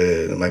வந்து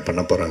இந்த மாதிரி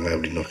பண்ண போகிறாங்க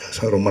அப்படின்னு ஒரு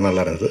காசு ரொம்ப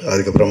நல்லா இருந்தது.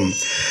 அதுக்கப்புறம்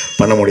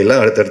பண்ண முடியல.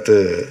 அடுத்தடுத்து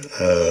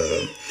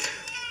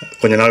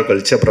கொஞ்ச நாள்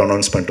கழித்து அப்புறம்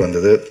அனௌன்ஸ்மெண்ட்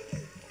வந்தது.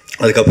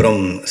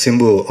 அதுக்கப்புறம்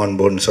சிம்பு ஆன்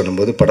போர்டுன்னு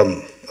சொல்லும்போது படம்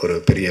ஒரு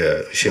பெரிய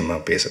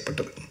விஷயமாக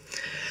பேசப்பட்டது.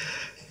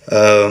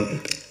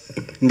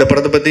 இந்த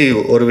படத்தை பற்றி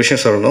ஒரு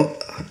விஷயம் சொல்லணும்.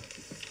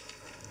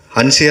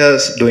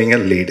 ஹன்சியாஸ் டூயிங் அ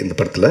லீட் இந்த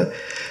படத்தில்.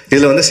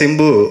 இதில் வந்து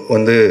சிம்பு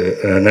வந்து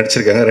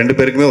நடிச்சிருக்காங்க. 2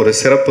 பேருக்குமே ஒரு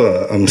சிறப்பு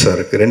அம்சம்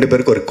இருக்குது. 2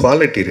 பேருக்கு ஒரு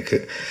குவாலிட்டி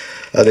இருக்குது.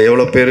 அதை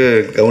எவ்வளோ பேர்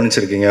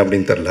கவனிச்சிருக்கீங்க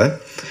அப்படின்னு தெரில.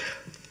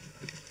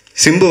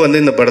 சிம்பு வந்து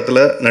இந்த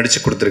படத்தில் நடித்து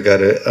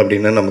கொடுத்துருக்காரு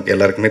அப்படின்னு நமக்கு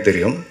எல்லாருக்குமே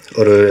தெரியும்.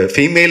 ஒரு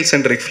ஃபீமேல்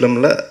சென்ட்ரிக்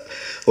ஃபிலிமில்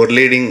ஒரு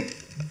லீடிங்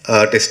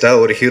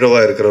ஆர்டிஸ்ட்டாக ஒரு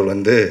ஹீரோவாக இருக்கிறவர்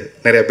வந்து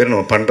நிறையா பேர்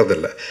நம்ம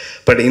பண்ணுறதில்ல.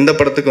 பட் இந்த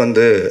படத்துக்கு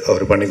வந்து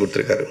அவர் பண்ணி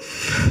கொடுத்துருக்காரு.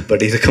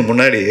 பட் இதுக்கு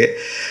முன்னாடியே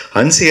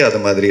ஹன்சியா அது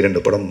மாதிரி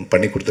 2 படம்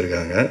பண்ணி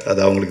கொடுத்துருக்காங்க. அது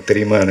அவங்களுக்கு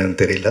தெரியுமா என்னன்னு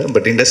தெரியல.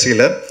 பட்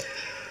இண்டஸ்ட்ரியில்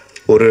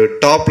ஒரு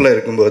டாப்பில்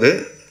இருக்கும்போது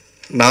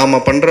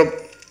நாம் பண்ணுற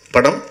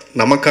படம்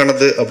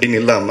நமக்கானது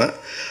அப்படின்னு இல்லாமல்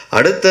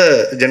அடுத்த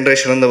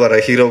ஜென்ரேஷன்லேருந்து வர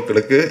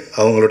ஹீரோக்களுக்கு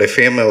அவங்களுடைய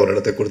ஃபேமை ஒரு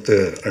இடத்த கொடுத்து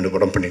 2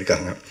 படம்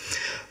பண்ணியிருக்காங்க.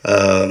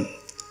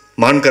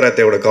 மான்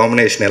கராத்தேவோட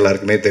காம்பினேஷன்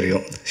எல்லாருக்குமே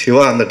தெரியும்.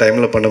 சிவா அந்த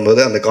டைமில்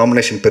பண்ணும்போது அந்த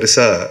காம்பினேஷன்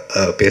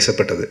பெருசாக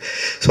பேசப்பட்டது.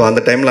 ஸோ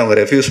அந்த டைமில் அவங்க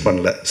ரெஃப்யூஸ்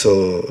பண்ணல. ஸோ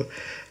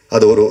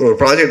அது ஒரு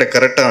ப்ராஜெக்டை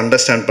கரெக்டாக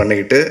அண்டர்ஸ்டாண்ட்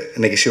பண்ணிக்கிட்டு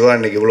இன்றைக்கி சிவா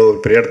இன்றைக்கி இவ்வளோ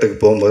பெரிய இடத்துக்கு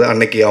போகும்போது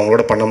அன்றைக்கி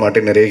அவங்களோட பண்ண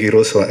மாட்டேன் நிறைய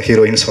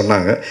ஹீரோயின்ஸ்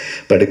சொன்னாங்க.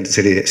 But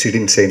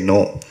chitin say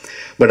no.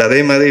 But அதே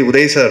மாதிரி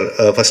உதய் சார்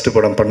ஃபஸ்ட்டு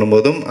படம்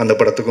பண்ணும்போதும் அந்த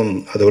படத்துக்கும்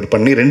அது ஒரு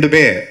பண்ணி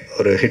 2மே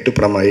ஒரு ஹிட்டு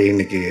படமாகி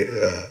இன்றைக்கி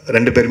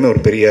 2 பேருமே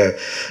ஒரு பெரிய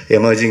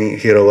எமர்ஜிங்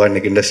ஹீரோவாக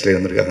இன்றைக்கி இண்டஸ்ட்ரியில்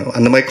இருந்திருக்காங்க.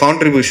 அந்த மாதிரி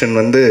கான்ட்ரிபியூஷன்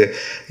வந்து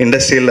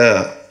இண்டஸ்ட்ரியில்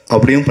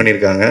அப்படியும்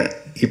பண்ணியிருக்காங்க,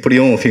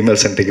 இப்படியும்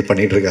ஃபீமேல் சென்ட்ரிக்கு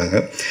பண்ணிகிட்ருக்காங்க.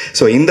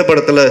 ஸோ இந்த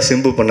படத்தில்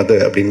சிம்பு பண்ணது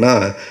அப்படின்னா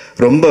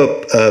ரொம்ப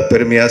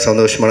பெருமையாக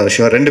சந்தோஷமான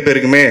விஷயம். 2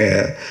 பேருக்குமே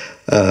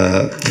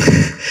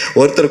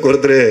ஒருத்தருக்கு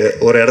ஒருத்தர்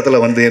ஒரு இடத்துல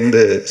வந்து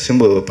இருந்து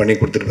சிம்பு பண்ணி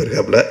கொடுத்துட்டு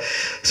போயிருக்காப்புல.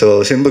 ஸோ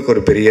சிம்புக்கு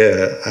ஒரு பெரிய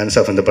ஹேண்ட்ஸ்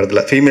ஆஃப் இந்த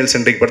படத்தில். ஃபீமேல்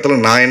சென்ட்ரிக்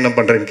படத்தில் நான் என்ன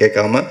பண்ணுறேன்னு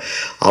கேட்காம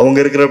அவங்க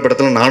இருக்கிற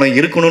படத்தில் நானும்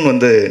இருக்கணும்னு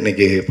வந்து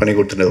இன்றைக்கி பண்ணி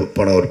கொடுத்துட்டு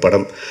போன ஒரு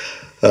படம்.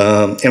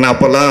 ஏன்னா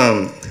அப்போல்லாம்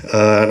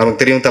நமக்கு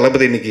தெரியும்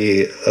தளபதி இன்றைக்கி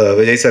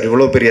விஜய் சார்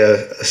இவ்வளோ பெரிய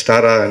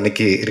ஸ்டாராக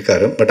இன்றைக்கி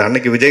இருக்கார். பட்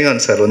அன்றைக்கி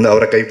விஜயகாந்த் சார் வந்து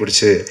அவரை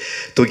கைப்பிடிச்சி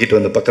தூக்கிட்டு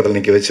வந்து பக்கத்தில்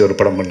நிற்க வச்சு ஒரு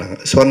படம் பண்ணாங்க.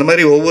 ஸோ அந்த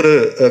மாதிரி ஒவ்வொரு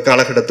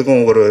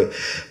காலகட்டத்துக்கும் ஒவ்வொரு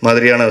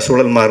மாதிரியான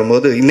சூழல்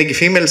மாறும்போது இன்றைக்கி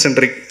ஃபீமேல்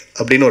சென்ட்ரிக்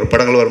அப்படின்னு ஒரு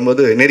படங்கள்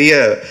வரும்போது நிறைய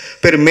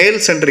பேர்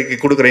மேல்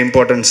சென்ட்ரிக்கு கொடுக்குற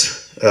இம்பார்ட்டன்ஸ்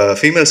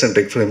ஃபீமேல்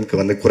சென்ட்ரிக்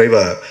ஃபிலிமுக்கு வந்து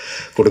குறைவாக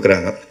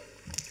கொடுக்குறாங்க.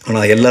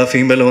 ஆனால் எல்லா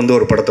ஃபீமேலும் வந்து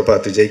ஒரு படத்தை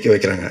பார்த்து ஜெயிக்க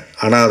வைக்கிறாங்க.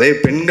 ஆனால் அதே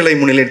பெண்களை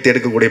முன்னிலைத்து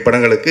எடுக்கக்கூடிய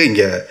படங்களுக்கு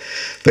இங்கே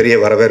பெரிய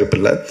வரவேற்பு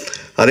இல்லை.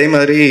 அதே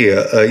மாதிரி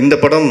இந்த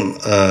படம்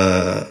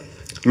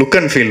லுக்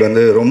அண்ட் ஃபீல்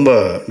வந்து ரொம்ப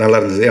நல்லா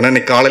இருந்தது. ஏன்னா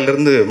இன்றைக்கி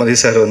காலையிலேருந்து மதி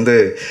சார் வந்து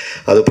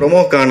அது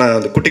ப்ரொமோக்கான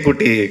அந்த குட்டி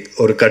குட்டி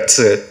ஒரு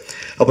கட்ஸு,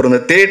 அப்புறம் இந்த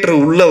தேட்டரு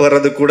உள்ளே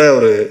வர்றது கூட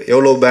ஒரு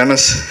எவ்வளோ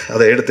பேனர்ஸ்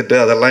அதை எடுத்துகிட்டு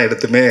அதெல்லாம்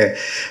எடுத்துமே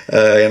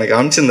எனக்கு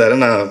அனுப்பிச்சிருந்தாரு.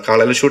 நான்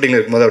காலையில் ஷூட்டிங்கில்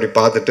இருக்கும்போது அப்படி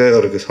பார்த்துட்டு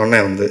அவருக்கு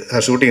சொன்னேன் வந்து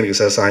ஷூட்டிங்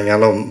இருக்குது சார்,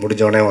 சாயங்காலம்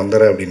முடிஞ்சோடனே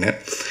வந்துடுறேன் அப்படின்னு.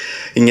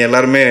 இங்கே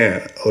எல்லாருமே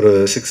ஒரு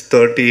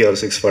 6:30 or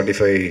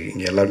 6:45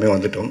 இங்கே எல்லாருமே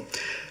வந்துட்டோம்.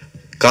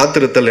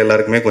 காத்திருத்தல்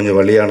எல்லாருக்குமே கொஞ்சம்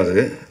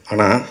வலியானது.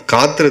 ஆனால்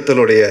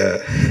காத்திருத்தலுடைய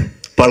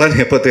பலன்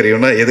எப்போ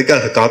தெரியும்னா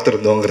எதுக்காக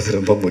காத்திருந்தோங்கிறது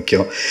ரொம்ப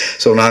முக்கியம்.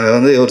 ஸோ நாங்கள்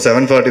வந்து ஒரு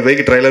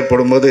 7:45க்கு ட்ரைலர்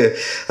போடும்போது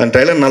அந்த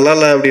ட்ரைலர் நல்லா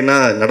இல்லை அப்படின்னா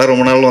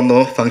ரொம்ப நாள்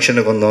வந்தோம்,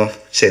 ஃபங்க்ஷனுக்கு வந்தோம்,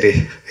 சரி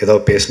ஏதோ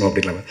பேசணும்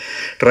அப்படின்னாங்க.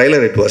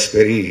 ட்ரைலர் இட் வாஸ்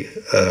வெரி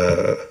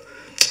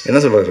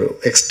என்ன சொல்கிறாரு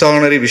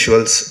எக்ஸ்ட்ரானரி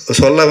விஷுவல்ஸ்.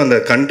 சொல்ல வந்த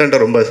கண்டென்ட்டை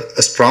ரொம்ப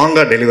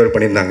ஸ்ட்ராங்காக டெலிவர்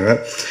பண்ணியிருந்தாங்க.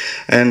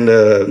 அண்டு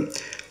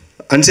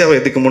ஹன்சியாவை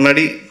இதுக்கு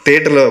முன்னாடி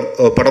தேட்டரில்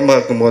படம்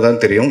பார்க்கும்போது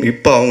தான் தெரியும்.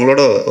 இப்போ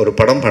அவங்களோட ஒரு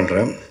படம்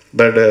பண்ணுறேன்.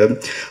 பட்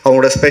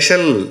அவங்களோட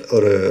ஸ்பெஷல்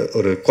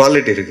ஒரு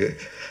குவாலிட்டி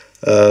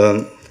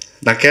இருக்குது.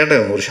 நான்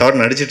கேட்டேன், ஒரு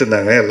ஷார்ட் நடிச்சிட்டு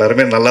இருந்தாங்க,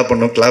 எல்லாருமே நல்லா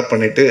பண்ணும் கிளாப்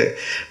பண்ணிவிட்டு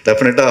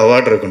டெஃபினட்டாக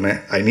அவார்டு இருக்குன்னு.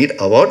 I need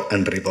award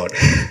and reward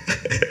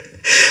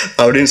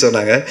அப்படின்னு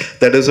சொன்னாங்க.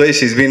 That is why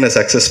she's been a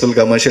successful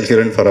commercial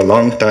heroine for a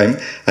long time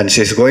and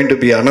she is going to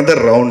be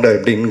another round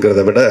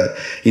அப்படிங்கிறத விட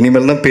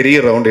இனிமேல் தான் பெரிய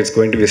round it's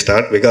going to be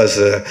start. Because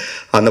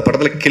அந்த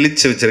படத்தில்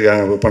கிழிச்சு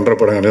வச்சுருக்காங்க. இப்போ பண்ணுற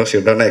படங்களையும்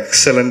she ton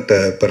excellent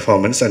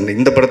performance. And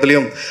இந்த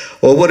படத்துலையும்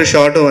ஒவ்வொரு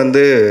ஷார்ட்டும்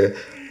வந்து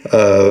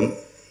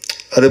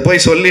அது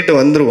போய் சொல்லிட்டு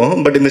வந்துடுவோம்.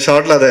 பட் இந்த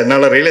ஷார்ட்டில் அதை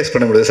என்னால் ரியலைஸ்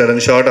பண்ண முடியாது.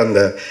 சடன் ஷார்ட்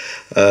அந்த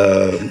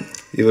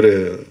இவர்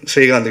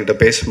ஸ்ரீகாந்த்கிட்ட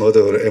பேசும்போது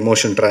ஒரு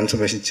எமோஷன்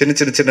ட்ரான்ஸ்ஃபர்மேஷன்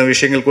சின்ன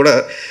விஷயங்கள் கூட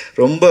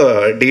ரொம்ப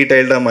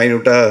டீட்டெயில்டாக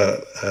மைன்யூட்டாக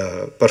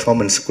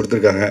பர்ஃபார்மன்ஸ்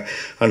கொடுத்துருக்காங்க.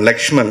 அண்ட்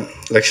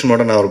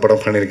லக்ஷ்மணோட நான் ஒரு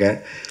படம் பண்ணியிருக்கேன்.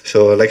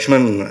 ஸோ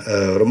லக்ஷ்மண்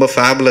ரொம்ப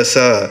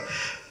ஃபேபுலஸாக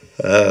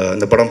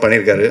இந்த படம்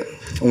பண்ணியிருக்காரு.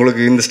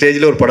 உங்களுக்கு இந்த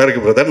ஸ்டேஜில் ஒரு படம்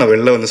இருக்குது பிரதர், நான்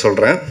வெளில வந்து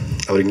சொல்கிறேன்.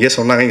 அவர் இங்கேயே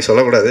சொன்னாங்க, இங்கே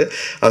சொல்லக்கூடாது,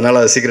 அதனால்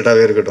அது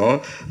சீக்ரெட்டாகவே இருக்கட்டும்.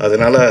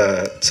 அதனால்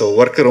ஸோ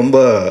ஒர்க்கு ரொம்ப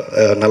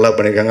நல்லா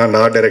பண்ணியிருக்காங்க. அண்ட்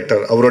ஆர்ட்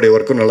டைரக்டர் அவருடைய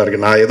ஒர்க்கும் நல்லா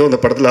இருக்குது. நான் ஏதோ இந்த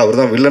படத்தில் அவர்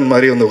தான் வில்லன்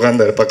மாதிரி வந்து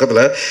உட்கார்ந்தார்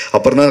பக்கத்தில்.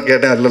 அப்புறம் தான்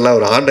கேட்டேன், இல்லை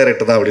அவர் ஆர்ட்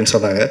டைரக்டர் தான் அப்படின்னு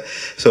சொன்னாங்க.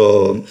 ஸோ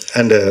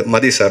அண்டு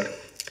மதி சார்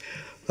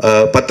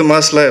 10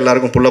 மாதத்தில்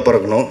எல்லாருக்கும் புள்ள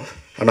பிறக்கணும்,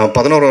 ஆனால்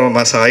 11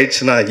 மாதம்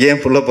ஆயிடுச்சுன்னா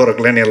ஏன் புள்ள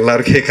பிறக்கலன்னு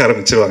எல்லோரும் கேட்க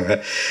ஆரம்பிச்சிருவாங்க.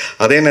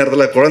 அதே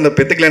நேரத்தில் குழந்தை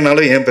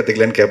பெற்றுக்கலைன்னாலும் ஏன்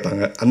பெற்றுக்கலன்னு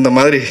கேட்பாங்க. அந்த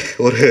மாதிரி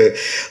ஒரு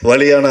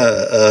வழியான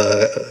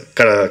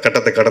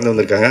கட்டத்தை கடந்து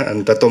வந்திருக்காங்க.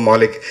 அண்ட் தத்தோ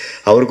மாலிக்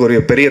அவருக்கு ஒரு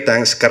பெரிய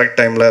தேங்க்ஸ். கரெக்ட்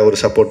டைமில் ஒரு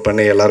சப்போர்ட்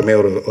பண்ணி எல்லாருமே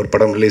ஒரு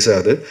படம் ரிலீஸ்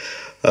ஆகுது.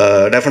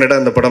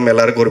 டெஃபினட்டாக இந்த படம்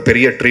எல்லாருக்கும் ஒரு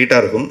பெரிய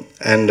ட்ரீட்டாக இருக்கும்.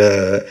 அண்டு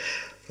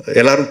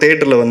எல்லோரும்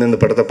தேட்டரில் வந்து இந்த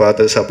படத்தை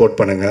பார்த்து சப்போர்ட்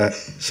பண்ணுங்கள்.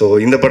 ஸோ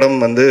இந்த படம்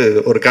வந்து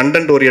ஒரு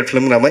கண்டென்ட் ஓரியட்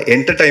ஃபிலிம், நம்ம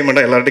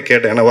என்டர்டைன்மெண்ட்டாக எல்லார்ட்டையும்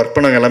கேட்டேன். ஏன்னா ஒர்க்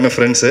பண்ணவங்க எல்லாமே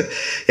ஃப்ரெண்ட்ஸு,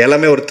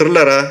 எல்லாமே ஒரு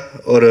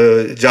த்ரில்லராக ஒரு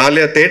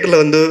ஜாலியாக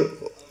தேட்டரில் வந்து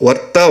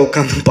ஒர்த்தாக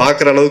உட்காந்து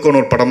பார்க்குற அளவுக்கு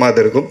ஒரு படமாக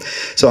அது இருக்கும்.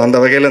 ஸோ அந்த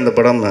வகையில் இந்த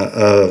படம்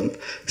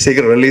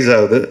சீக்கிரம் ரிலீஸ்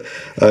ஆகுது.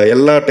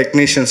 எல்லா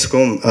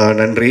டெக்னீஷியன்ஸுக்கும்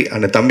நன்றி.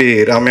 அந்த தம்பி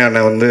ராமையா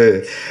அண்ணன் வந்து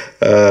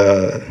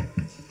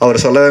அவர்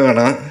சொல்லவே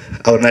வேணாம்,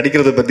 அவர்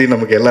நடிக்கிறத பற்றி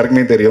நமக்கு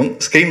எல்லாருக்குமே தெரியும்.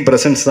 ஸ்க்ரீன்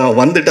ப்ரெசன்ஸ் தான்,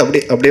 வந்துட்டு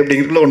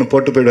அப்படிங்கிறதுக்குள்ள ஒன்று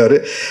போட்டு போயிடுவார்.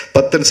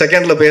 10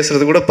 செகண்டில்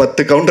பேசுகிறது கூட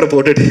 10 கவுண்டரை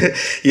போட்டுட்டு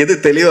எது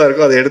தெளிவாக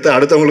இருக்கோ அதை எடுத்து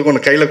அடுத்தவங்களுக்கு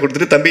ஒன்று கையில்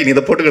கொடுத்துட்டு, தம்பி நீ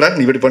இதை போட்டுக்கடா,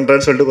 நீ இப்படி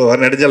பண்ணுறான்னு சொல்லிட்டு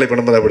போவார். நெடுஞ்சாலை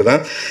பண்ணும்போது அப்படி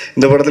தான்.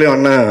 இந்த படத்துலேயும்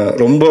அண்ணன்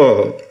ரொம்ப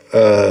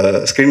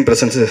ஸ்க்ரீன்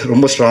ப்ரெசன்ஸ்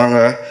ரொம்ப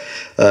ஸ்ட்ராங்காக,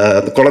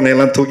 அந்த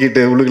குழந்தையெல்லாம்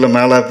தூக்கிட்டு உள்ளுக்குள்ள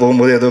மேலே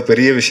போகும்போது ஏதோ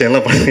பெரிய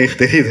விஷயம்லாம் பண்ணி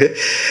தெரியுது.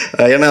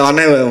 ஏன்னா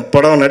அண்ணன்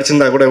படம்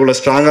நடிச்சிருந்தா கூட இவ்வளோ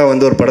ஸ்ட்ராங்காக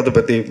வந்து ஒரு படத்தை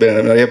பற்றி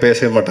நிறைய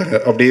பேசவே மாட்டாங்க,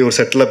 அப்படியே ஒரு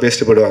செட்டில்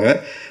பேசிட்டு போயிடுவாங்க.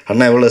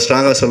 அண்ணா இவ்வளோ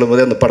ஸ்ட்ராங்காக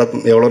சொல்லும்போது அந்த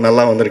படம் எவ்வளோ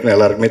நல்லா வந்திருக்குன்னு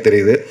எல்லாருக்குமே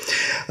தெரியுது.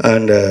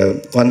 அண்டு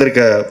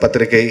வந்திருக்க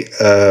பத்திரிகை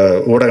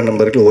ஊடக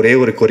நண்பர்கள் ஒரே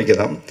ஒரு கோரிக்கை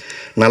தான்,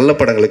 நல்ல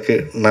படங்களுக்கு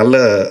நல்ல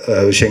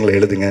விஷயங்களை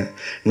எழுதுங்க,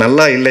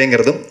 நல்லா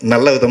இல்லைங்கிறதும்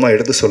நல்ல விதமாக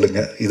எடுத்து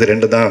சொல்லுங்கள். இது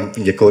 2 தான்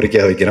இங்கே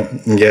கோரிக்கையாக வைக்கிறேன்.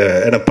 இங்கே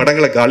ஏன்னா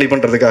படங்களை காலி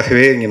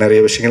பண்ணுறதுக்காகவே இங்கே நிறைய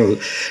விஷயங்கள்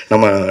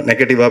நம்ம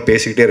நெகட்டிவாக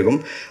பேசிக்கிட்டே இருக்கும்.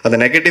 அந்த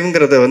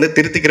நெகட்டிவ்ங்கிறத வந்து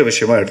திருத்திக்கிற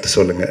விஷயமா எடுத்து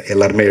சொல்லுங்கள்,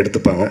 எல்லாருமே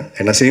எடுத்துப்பாங்க.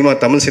 ஏன்னா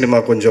தமிழ் சினிமா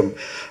கொஞ்சம்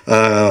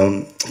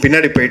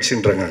பின்னாடி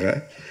போயிடுச்சுன்றாங்க,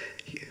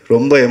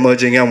 ரொம்ப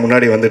எமர்ஜிங்காக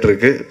முன்னாடி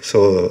வந்துட்டுருக்கு. ஸோ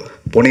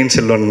பொன்னியின்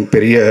செல்வன்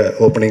பெரிய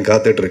ஓப்பனிங்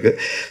காத்துட்ருக்கு.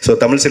 ஸோ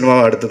தமிழ்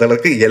சினிமாவை அடுத்த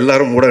தளவுக்கு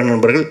எல்லாரும் ஊடக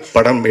நண்பர்கள்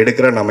படம்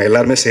எடுக்கிற நம்ம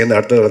எல்லாருமே சேர்ந்து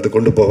அடுத்த தளத்துக்கு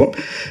கொண்டு போவோம்.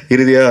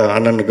 இறுதியாக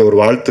அண்ணனுக்கு ஒரு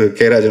வாழ்த்து.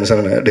 கேராஜன்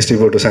சார்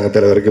டிஸ்ட்ரிபியூட்டர் சங்க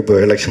தலைவருக்கு இப்போ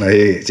எலெக்ஷன்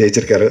ஆகி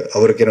ஜெயிச்சிருக்காரு,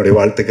 அவருக்கு என்னுடைய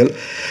வாழ்த்துக்கள்.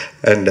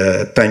 அண்ட்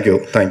தேங்க்யூ,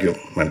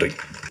 நன்றி.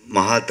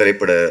 மகா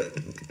திரைப்பட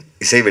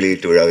இசை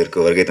வெளியீட்டு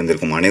விழாவிற்கு வருகை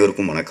தந்திருக்கும்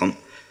அனைவருக்கும் வணக்கம்.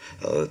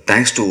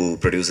 Thanks to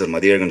producer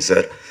Mathiyazhagan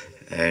sir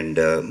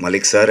and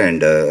Malik sir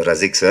and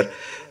Rasik sir.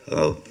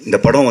 இந்த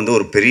படம் வந்து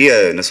ஒரு பெரிய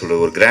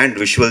ஒரு கிராண்ட்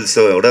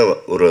விஷுவல்ஸோட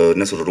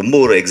ரொம்ப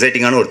ஒரு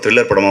எக்ஸைட்டிங்கான ஒரு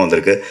த்ரில்லர் படமாக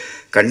வந்திருக்கு.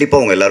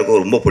 கண்டிப்பாக உங்கள்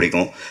எல்லாருக்கும் ரொம்ப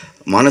பிடிக்கும்.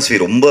 மானஸ்வி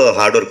ரொம்ப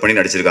ஹார்ட் ஒர்க் பண்ணி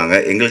நடிச்சிருக்காங்க.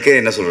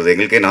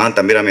 எங்களுக்கே நான்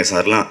தம்பிராமே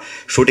சார்லாம்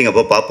ஷூட்டிங்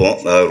அப்போ பார்ப்போம்,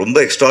 ரொம்ப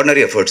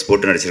எக்ஸ்ட்ராடினரி எஃபர்ட்ஸ்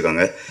போட்டு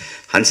நடிச்சிருக்காங்க.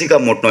 ஹன்சிகா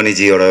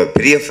மோட்வானிஜியோட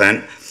பெரிய ஃபேன்.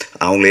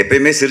 அவங்கள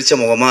எப்பயுமே சிரித்த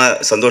முகமாக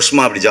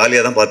சந்தோஷமாக அப்படி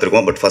ஜாலியாக தான்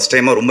பார்த்துருக்கோம். பட் ஃபஸ்ட்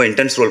டைமாக ரொம்ப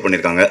இன்டென்ஸ் ரோல்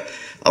பண்ணியிருக்காங்க.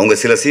 அவங்க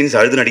சில சீன்ஸ்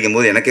அழுது நடிக்கும்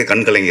போது எனக்கே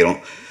கண்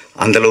கலங்கிரும்.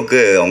 அந்தளவுக்கு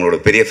அவங்களோட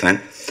பெரிய ஃபேன்.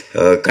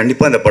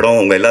 கண்டிப்பாக இந்த படம்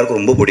உங்கள் எல்லாருக்கும்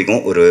ரொம்ப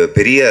பிடிக்கும். ஒரு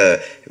பெரிய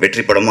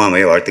வெற்றி படமாக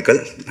அமைய வாழ்த்துக்கள்.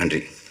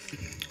 நன்றி.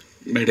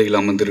 மேடையில்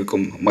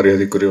அமர்ந்திருக்கும்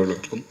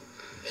மரியாதைக்குரியவர்களுக்கும்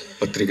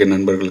பத்திரிகை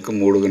நண்பர்களுக்கும்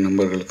ஊடக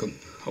நண்பர்களுக்கும்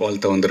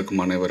வாழ்த்த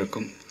வந்திருக்கும்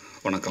அனைவருக்கும்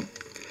வணக்கம்.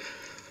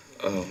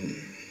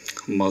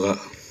 மகா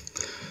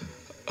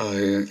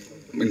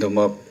இந்த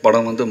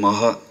படம் வந்து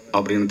மகா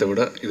அப்படின்றத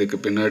விட இதுக்கு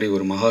பின்னாடி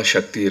ஒரு மகா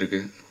சக்தி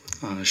இருக்குது.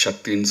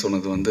 சக்தின்னு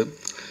சொன்னது வந்து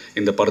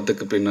இந்த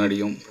படத்துக்கு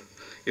பின்னாடியும்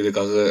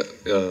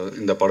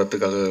இந்த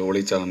படத்துக்காக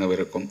உழைச்ச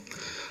அனைவருக்கும்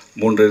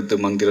 3 எழுத்து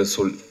மந்திர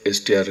சொல்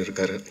STR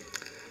இருக்கார்.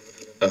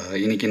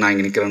 இன்றைக்கி நான்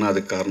இங்கே நிற்கிறேன்னா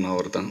அதுக்கு காரணம்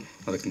அவர் தான்,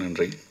 அதுக்கு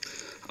நன்றி.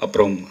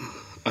 அப்புறம்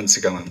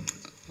ஹன்சிகா மேம்,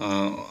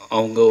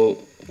 அவங்க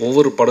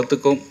ஒவ்வொரு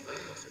படத்துக்கும்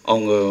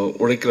அவங்க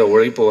உழைக்கிற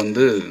உழைப்பு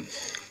வந்து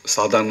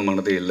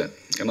சாதாரணமானதே இல்லை.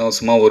 ஏன்னா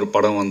சும்மா ஒரு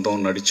படம்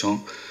வந்தோம்,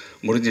 நடித்தோம்,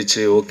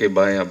 முடிஞ்சிச்சு, ஓகே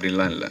பாய்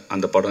அப்படின்லாம் இல்லை.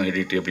 அந்த படம்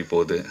எடிட் எப்படி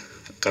போகுது,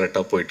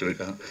 கரெக்டாக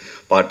போயிட்டுருக்கா,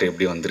 பாட்டு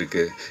எப்படி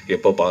வந்திருக்கு,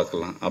 எப்போ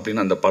பார்க்கலாம்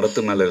அப்படின்னு அந்த படத்து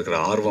மேலே இருக்கிற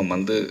ஆர்வம்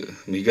வந்து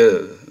மிக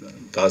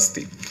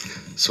ஜாஸ்தி.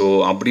 ஸோ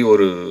அப்படி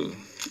ஒரு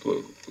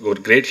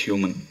great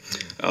human.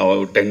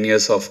 10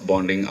 years of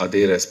bonding,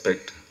 அதே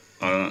ரெஸ்பெக்ட்,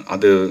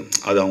 அது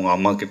அவங்க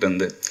அம்மா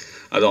கிட்டேருந்து,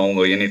 அது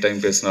அவங்க எனி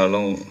டைம்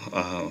பேசினாலும்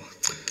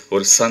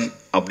ஒரு சன்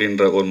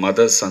அப்படின்ற ஒரு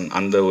மதர் சன்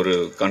அந்த ஒரு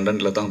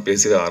கண்டென்ட்டில் தான்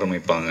பேச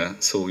ஆரம்பிப்பாங்க.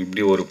 ஸோ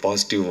இப்படி ஒரு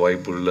பாசிட்டிவ்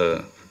வைப் உள்ள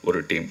ஒரு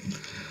டீம்.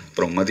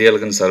 அப்புறம்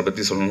மதியழகன் சார்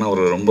பற்றி சொல்லணும்னா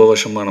அவர் ரொம்ப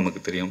வருஷமாக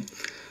நமக்கு தெரியும்.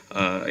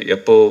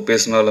 எப்போ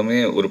பேசினாலுமே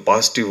ஒரு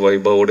பாசிட்டிவ்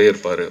வைபாவோடே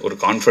இருப்பார், ஒரு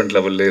கான்ஃபிடென்ட்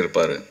லெவல்லே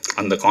இருப்பார்.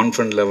 அந்த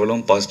கான்ஃபிடென்ட்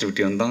லெவலும்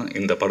பாசிட்டிவிட்டியும் தான்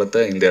இந்த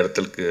படத்தை இந்த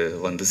இடத்துக்கு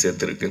வந்து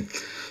சேர்த்துருக்கு.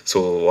 ஸோ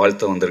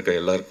வாழ்த்த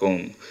வந்திருக்க எல்லாருக்கும்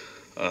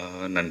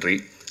நன்றி.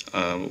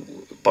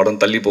 படம்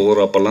தள்ளி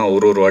போகிறப்பெல்லாம்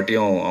ஒரு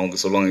வாட்டியும் அவங்க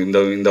சொல்லுவாங்க,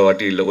 இந்த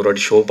வாட்டி இல்லை, ஒரு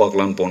வாட்டி ஷோ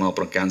பார்க்கலான்னு போனோம்,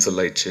 அப்புறம் கேன்சல்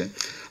ஆயிடுச்சு.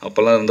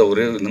 அப்போல்லாம் இருந்த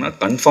ஒரே இதுனா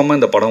கன்ஃபார்மாக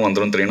இந்த படம்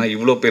வந்துடும் தெரியும். ஏன்னா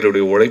இவ்வளோ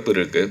பேருடைய உழைப்பு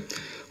இருக்குது.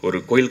 ஒரு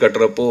கோயில்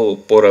கட்டுறப்போ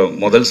போகிற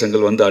முதல்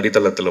செங்கல் வந்து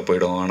அடித்தளத்தில்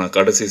போயிடும், ஆனால்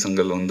கடைசி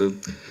செங்கல் வந்து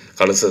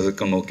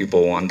கலசத்துக்கு நோக்கி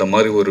போவோம். அந்த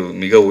மாதிரி ஒரு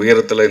மிக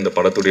உயரத்தில் இந்த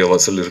படத்துடைய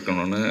வசூல்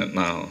இருக்கணும்னு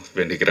நான்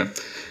வேண்டிக்கிறேன்.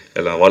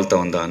 எல்லா வாழ்த்த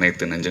வந்த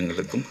அனைத்து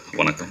நெஞ்சங்களுக்கும்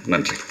வணக்கம்,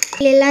 நன்றி.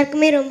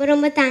 எல்லாருக்குமே ரொம்ப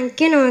ரொம்ப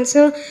தேங்க்யூ. நான்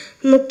ஆல்சோ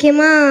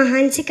முக்கியமாக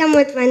ஹன்சிகா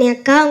மோத்வானி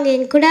அக்கா, அவங்க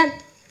என் கூட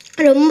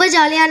ரொம்ப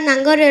ஜாலியாக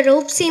இருந்தாங்க. ஒரு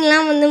ரோப்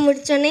சீன்லாம் வந்து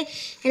முடித்தோடனே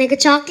எனக்கு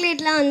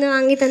சாக்லேட்லாம் வந்து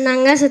வாங்கி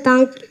தந்தாங்க. So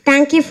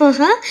thank you for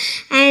her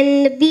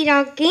and B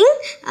rocking.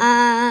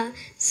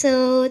 So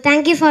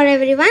thank you for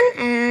every one.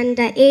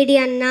 And ஏடி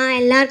அண்ணா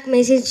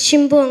எல்லாருக்குமே,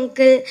 Simbu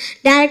uncle,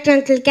 director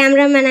uncle,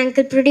 cameraman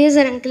uncle,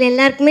 producer uncle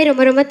எல்லாருக்குமே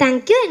ரொம்ப ரொம்ப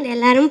தேங்க்யூ. அண்ட்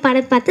எல்லோரும்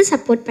படம் பார்த்து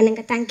சப்போர்ட்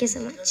பண்ணுங்கள். Thank you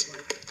so much.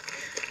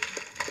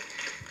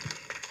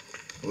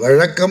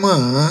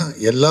 வழக்கமாக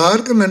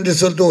எல்லாருக்கும் நன்றி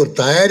சொல்லிட்டு ஒரு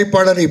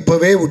தயாரிப்பாளர்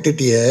இப்போவே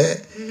விட்டுட்டிய,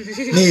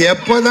 நீ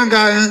எப்போ தான்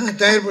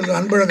தயாரிப்பு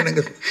அன்பழகன்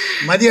எங்கள்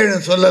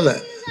மதியழகன் சொல்லலை.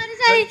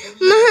 சாரி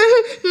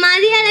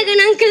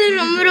மதியழகன் அங்கிள்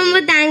ரொம்ப ரொம்ப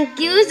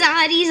தேங்க்யூ.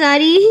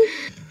 சாரி.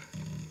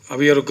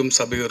 அவையோருக்கும்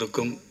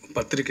சபையோருக்கும்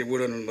பத்திரிகை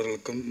ஊடக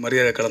நண்பர்களுக்கும்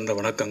மரியாதை கலந்த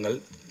வணக்கங்கள்.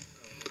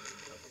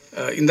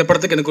 இந்த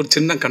படத்துக்கு எனக்கு ஒரு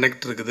சின்ன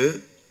கனெக்ட் இருக்குது.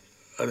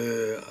 அது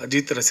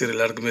அஜித் ரசிகர்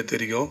எல்லாருக்குமே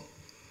தெரியும்.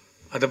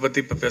 அதை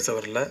பற்றி இப்போ பேச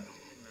வரல.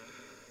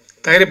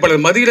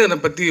 தயாரிப்பாளர் மதியழகனை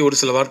பற்றி ஒரு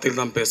சில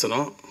வார்த்தைகள் தான்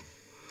பேசணும்.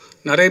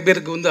 நிறைய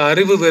பேருக்கு வந்து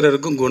அறிவு வேறு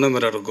இருக்கும், குணம்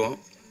வேறு இருக்கும்.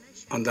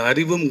 அந்த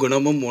அறிவும்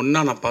குணமும்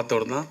ஒன்றா நான்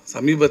பார்த்தோட தான்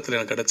சமீபத்தில்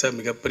எனக்கு கிடைச்ச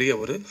மிகப்பெரிய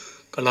ஒரு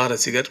கலா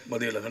ரசிகர்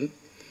மதியழகன்.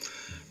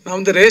 நான்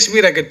வந்து ரேஷ்மி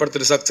ராக்கெட்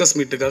படத்துடைய சக்ஸஸ்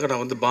மீட்டுக்காக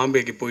நான் வந்து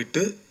பாம்பேக்கு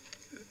போயிட்டு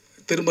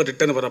திரும்ப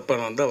ரிட்டர்ன் வரப்போ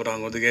நான் வந்து அவர்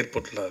அங்கே வந்து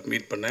ஏர்போர்ட்டில்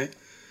மீட் பண்ணேன்.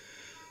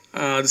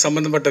 அது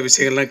சம்மந்தப்பட்ட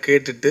விஷயங்கள்லாம்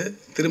கேட்டுட்டு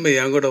திரும்ப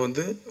என் கூட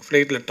வந்து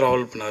ஃப்ளைட்டில்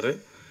ட்ராவல் பண்ணார்.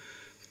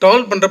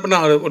 ட்ராவல் பண்ணுறப்ப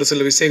நான் ஒரு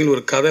சில விஷயங்கள்,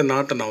 ஒரு கதை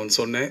நாட்டை நான் வந்து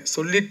சொன்னேன்.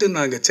 சொல்லிவிட்டு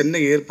நான் இங்கே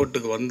சென்னை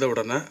ஏர்போர்ட்டுக்கு வந்த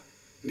உடனே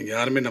நீங்கள்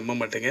யாருமே நம்ப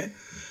மாட்டீங்க,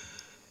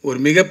 ஒரு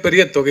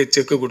மிகப்பெரிய தொகை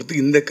செக்கு கொடுத்து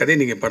இந்த கதையை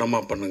நீங்கள்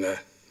படமாக பண்ணுங்கள்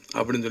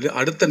அப்படின்னு சொல்லி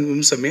அடுத்த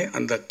நிமிஷமே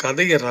அந்த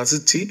கதையை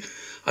ரசித்து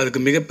அதுக்கு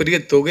மிகப்பெரிய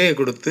தொகையை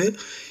கொடுத்து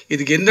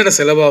இதுக்கு என்னென்ன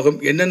செலவாகும்,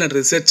 என்னென்ன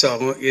ரிசர்ச்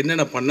ஆகும்,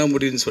 என்னென்ன பண்ண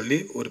முடியும்னு சொல்லி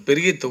ஒரு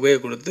பெரிய தொகையை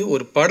கொடுத்து,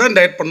 ஒரு படம்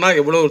டைரக்ட் பண்ணால்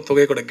எவ்வளோ ஒரு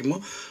தொகை கிடைக்குமோ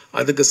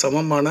அதுக்கு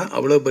சமமான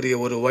அவ்வளோ பெரிய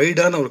ஒரு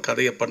வைடான ஒரு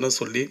கதையை பண்ண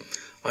சொல்லி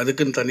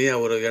அதுக்குன்னு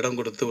தனியாக ஒரு இடம்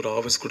கொடுத்து, ஒரு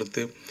ஆஃபீஸ்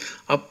கொடுத்து,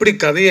 அப்படி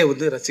கதையை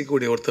வந்து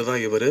ரசிக்கக்கூடிய ஒருத்தர்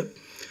தான் இவர்.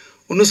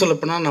 இன்னும்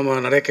சொல்லப்போனால் நம்ம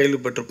நிறைய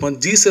கேள்விப்பட்டிருப்போம்,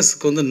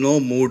 ஜீசஸ்க்கு வந்து நோ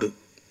மூடு.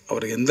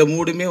 அவர் எந்த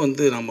மூடுமே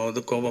வந்து நம்ம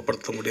வந்து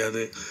கோபப்படுத்த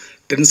முடியாது,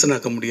 டென்ஷன்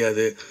ஆக்க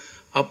முடியாது.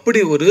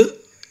 அப்படி ஒரு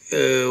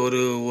ஒரு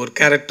ஒரு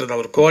கேரக்டர் தான்,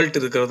 ஒரு குவாலிட்டி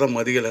இருக்கிறது தான்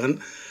மதியழகன்.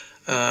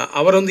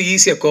 அவரை வந்து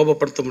ஈஸியாக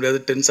கோபப்படுத்த முடியாது,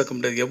 டென்ஸ் ஆக்க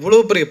முடியாது. எவ்வளோ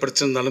பெரிய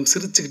பிரச்சனை இருந்தாலும்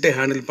சிரிச்சுக்கிட்டே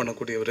ஹேண்டில்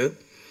பண்ணக்கூடியவர்.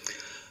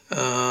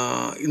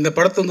 இந்த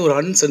படத்தை வந்து ஒரு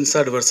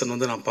அன்சென்சார்டு வெர்ஷன்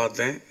வந்து நான்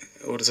பார்த்தேன்.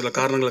 ஒரு சில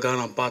காரணங்களுக்காக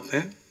நான்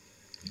பார்த்தேன்.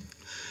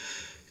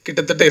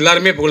 கிட்டத்தட்ட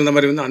எல்லாருமே புகழ்ந்த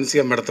மாதிரி வந்து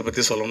ஹன்சிகா மேடத்தை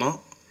பற்றி சொல்லணும்.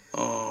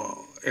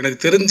 எனக்கு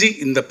தெரிஞ்சு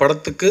இந்த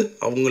படத்துக்கு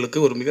அவங்களுக்கு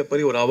ஒரு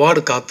மிகப்பெரிய ஒரு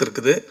அவார்டு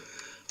காத்திருக்குது.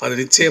 அது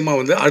நிச்சயமாக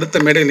வந்து அடுத்த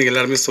மேடையில் நீங்கள்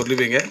எல்லாருமே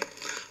சொல்லுவீங்க.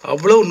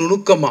 அவ்வளோ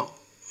நுணுக்கமாக,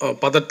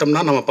 பதட்டம்னா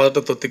நம்ம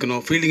பதட்டத்தை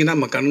ஒத்திக்கணும், ஃபீலிங்னா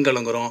நம்ம கண்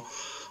கலங்குறோம்,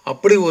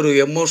 அப்படி ஒரு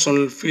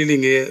எமோஷனல்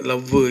ஃபீலிங்கு,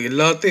 லவ்வு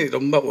எல்லாத்தையும்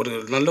ரொம்ப ஒரு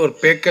நல்ல ஒரு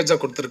பேக்கேஜாக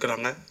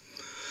கொடுத்துருக்குறாங்க.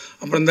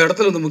 அப்புறம் இந்த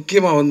இடத்துல வந்து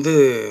முக்கியமாக வந்து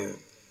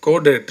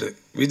கோஆர்டினேட்டர்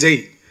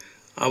விஜய்,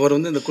 அவர்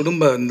வந்து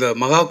இந்த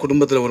மகா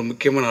குடும்பத்தில் ஒரு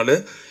முக்கியமான ஆள்.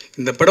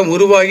 இந்த படம்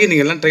உருவாகி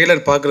நீங்கள் எல்லாம்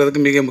ட்ரெய்லர்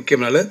பார்க்குறதுக்கு மிக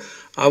முக்கியமான ஆள்.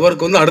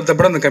 அவருக்கு வந்து அடுத்த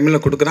படம் இந்த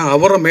கம்பெனியில் கொடுக்குறேன்.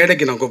 அவரை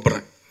மேடைக்கு நான்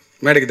கூப்பிட்றேன்.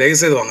 மேடைக்கு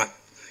தயவுசெய்து வாங்க,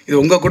 இது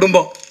உங்கள்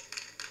குடும்பம்.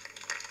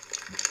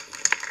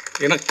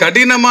 ஏன்னா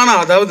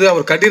அதாவது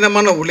அவர்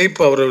கடினமான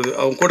உழைப்பு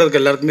அவங்க கூட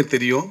இருக்க எல்லாருக்குமே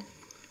தெரியும்.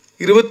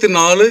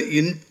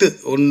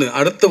 24x1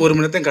 அடுத்த 1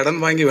 மணி நேரத்தையும்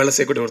கடன் வாங்கி வேலை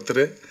செய்யக்கூடிய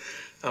ஒருத்தர்.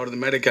 அவர் இந்த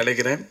மேடைக்கு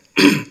அழைக்கிறேன்.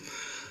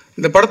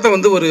 இந்த படத்தை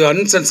வந்து ஒரு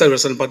அன்சென்சார்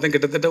வெர்ஷன் பார்த்தேன்.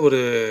 கிட்டத்தட்ட ஒரு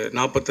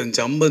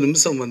 45-50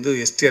 நிமிஷம் வந்து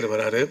STR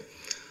வராரு.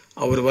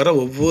 அவர் வர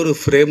ஒவ்வொரு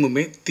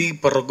ஃப்ரேமுமே தீ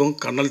பறக்கும்,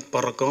 கனல்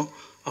பறக்கும்.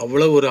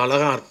 அவ்வளோ ஒரு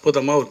அழகாக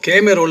அற்புதமாக ஒரு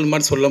கேமரா ரோல்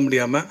மாதிரி சொல்ல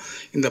முடியாமல்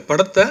இந்த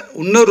படத்தை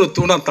இன்னொரு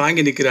தூணாக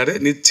தாங்கி நிற்கிறாரு.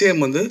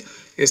 நிச்சயம் வந்து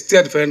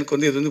STR ஃபேனுக்கு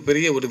வந்து இது வந்து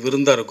பெரிய ஒரு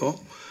விருந்தாக இருக்கும்.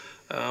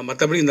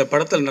 மற்றபடி இந்த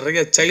படத்தில்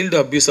நிறைய சைல்டு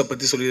அப்யூஸை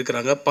பற்றி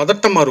சொல்லியிருக்கிறாங்க.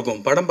 பதட்டமாக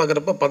இருக்கும், படம்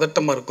பார்க்குறப்ப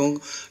பதட்டமாக இருக்கும்.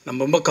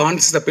 நம்ம ரொம்ப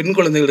கான்சியஸாக, பெண்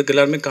குழந்தைகளுக்கு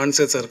எல்லாருமே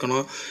கான்சியஸாக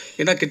இருக்கணும்.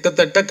 ஏன்னா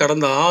கிட்டத்தட்ட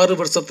கடந்த 6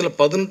 வருஷத்தில்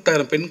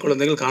 18,000 பெண்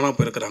குழந்தைகள் காணாமல்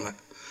போயிருக்கிறாங்க.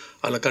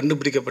 அதில்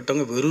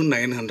கண்டுபிடிக்கப்பட்டவங்க வெறும்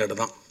 900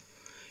 தான்.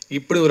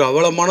 இப்படி ஒரு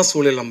அவலமான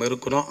சூழல் நம்ம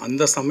இருக்கிறோம்.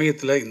 அந்த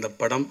சமயத்தில் இந்த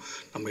படம்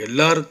நம்ம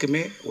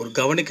எல்லாருக்குமே ஒரு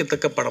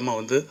கவனிக்கத்தக்க படமாக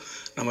வந்து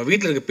நம்ம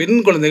வீட்டில் இருக்க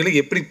பெண் குழந்தைகளை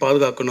எப்படி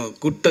பாதுகாக்கணும்,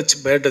 குட் டச்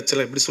பேட்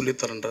டச்செல்லாம் எப்படி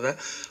சொல்லித்தரன்றதை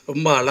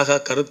ரொம்ப அழகாக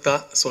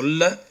கருத்தாக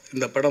சொல்ல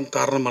இந்த படம்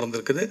காரணமாக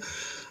இருந்திருக்குது.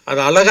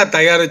 அதை அழகாக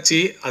தயாரித்து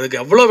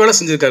அதுக்கு எவ்வளோ வேலை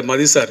செஞ்சுருக்காரு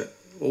மதி சார்.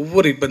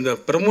 இப்போ இந்த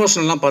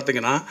ப்ரமோஷன்லாம்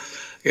பார்த்திங்கன்னா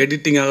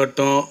எடிட்டிங்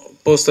ஆகட்டும்,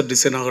 போஸ்டர்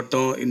டிசைன்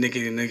ஆகட்டும், இன்றைக்கி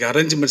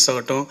அரேஞ்ச்மெண்ட்ஸ்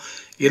ஆகட்டும்,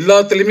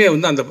 எல்லாத்துலேயுமே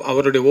வந்து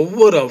அவருடைய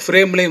ஒவ்வொரு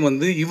ஃப்ரேம்லேயும்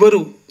வந்து இவர்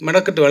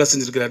மெனக்கட்டு வேலை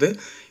செஞ்சுருக்கிறாரு.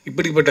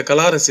 இப்படிப்பட்ட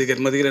கலா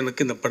ரசிகர் மத்தியில்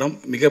எனக்கு இந்த படம்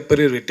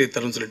மிகப்பெரிய வெற்றி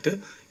தரும்னு சொல்லிட்டு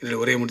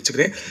இதில் உரையை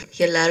முடிச்சுக்கிறேன்.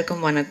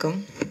 எல்லாருக்கும் வணக்கம்.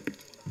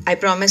 I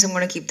promise I'm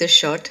going to keep this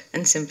short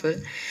and simple.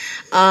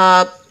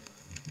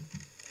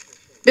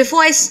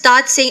 Before I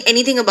start saying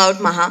anything about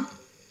Maha,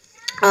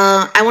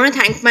 I want to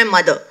thank my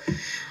mother.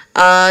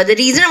 The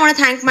reason I want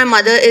to thank my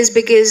mother is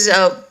because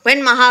when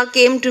Maha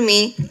came to me,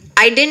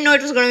 I didn't know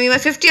it was going to be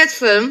my 50th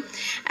film,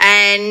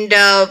 and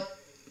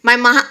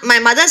my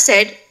mother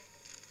said,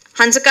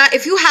 Hansika,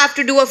 if you have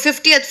to do a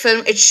 50th film,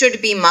 it should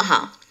be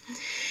Maha.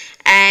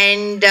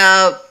 And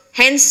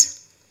hence,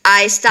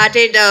 I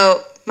started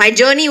my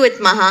journey with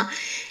Maha.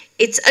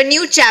 It's a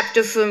new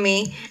chapter for me,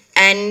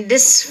 and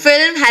this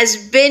film has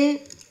been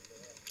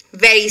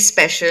very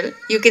special.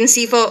 You can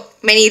see for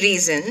many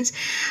reasons.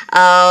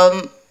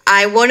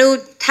 I want to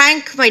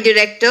thank my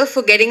director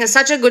for getting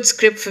such a good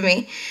script for me.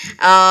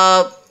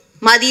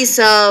 Madhi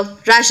sir,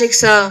 Rashik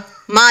sir,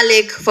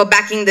 Malik for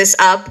backing this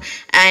up,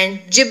 and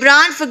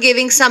Gibran for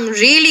giving some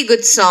really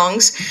good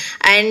songs,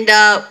 and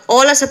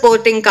all our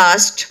supporting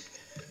cast.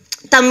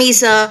 Tammi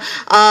sir,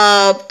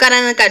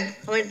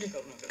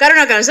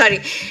 Karunakaran, sorry,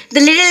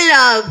 the little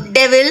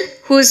devil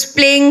who's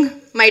playing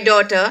my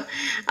daughter.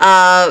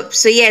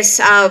 So yes,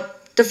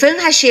 the film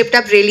has shaped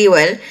up really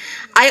well.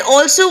 I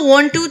also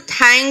want to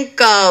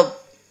thank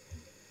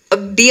a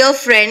dear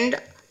friend,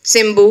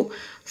 Simbu,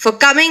 for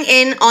coming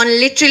in on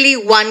literally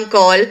one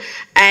call,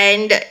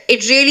 and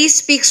it really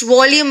speaks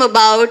volume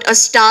about a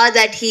star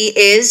that he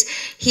is.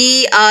 He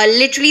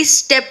literally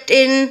stepped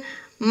in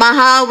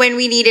Maha when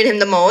we needed him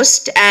the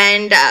most,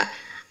 and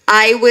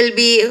I will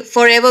be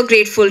forever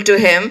grateful to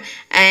him.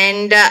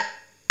 And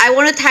I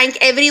want to thank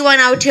everyone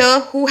out here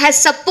who has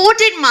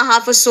supported Maha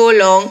for so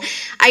long.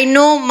 I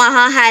know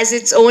Maha has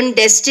its own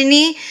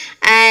destiny,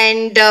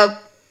 and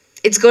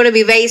it's going to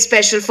be very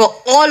special for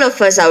all of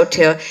us out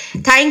here.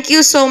 Thank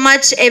you so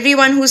much,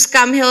 everyone who's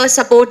come here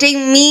supporting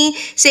me,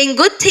 saying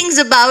good things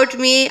about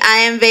me. I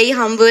am very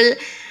humble.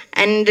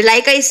 And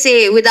like I say,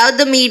 without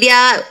the media,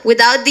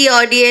 without the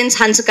audience,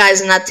 Hansika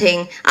is nothing.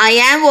 I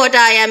am what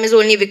I am is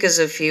only because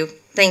of you.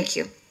 Thank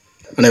you.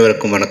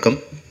 அனைவருக்கும் வணக்கம்.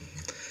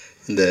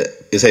 இந்த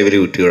இசை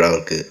வெளியீட்டு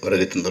விழாவிற்கு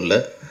வருகை தந்துள்ள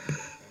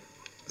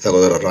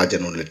சகோதரர்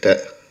ராஜன் உள்ளிட்ட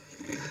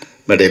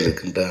மேடையில்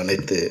இருக்கின்ற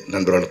அனைத்து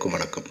நண்பர்களுக்கும்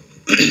வணக்கம்.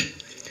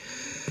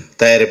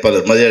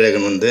 தயாரிப்பாளர்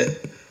மதியழகன் வந்து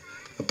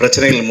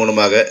பிரச்சனைகள்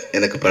மூலமாக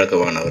எனக்கு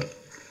பழக்கமானவர்,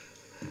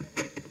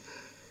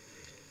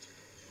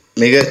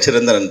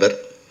 மிகச்சிறந்த நண்பர்.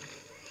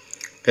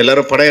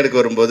 எல்லோரும் படம் எடுக்க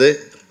வரும்போது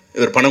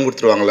இவர் பணம்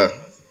கொடுத்துருவாங்களா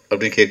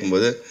அப்படின்னு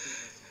கேட்கும்போது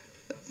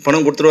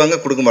பணம் கொடுத்துருவாங்க,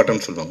 கொடுக்க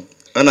மாட்டேன்னு சொல்லுவாங்க.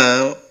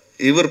 ஆனால்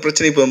இவர்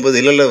பிரச்சனைக்கு போகும்போது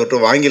இல்லை இவர்கிட்ட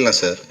வாங்கிடலாம்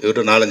சார்,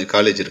 இவர்கிட்ட 4-5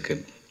 காலேஜ்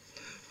இருக்குன்னு.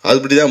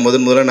 அதுபடி தான்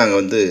முதல்ல நாங்கள்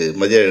வந்து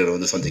மதியழகனை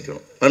வந்து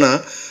சந்திக்கிறோம். ஆனால்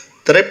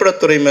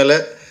திரைப்படத்துறை மேலே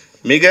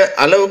மிக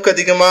அளவுக்கு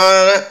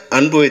அதிகமான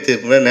அன்பு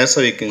வைத்திருக்கின்ற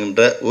நேசம்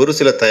வைக்கின்ற ஒரு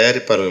சில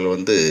தயாரிப்பாளர்கள்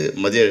வந்து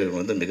மதியழகன்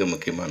வந்து மிக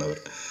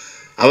முக்கியமானவர்.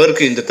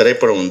 அவருக்கு இந்த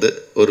திரைப்படம் வந்து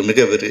ஒரு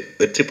மிக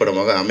வெற்றி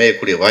படமாக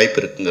அமையக்கூடிய வாய்ப்பு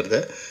இருக்குங்கிறத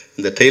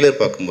இந்த ட்ரெய்லர்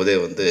பார்க்கும்போதே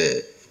வந்து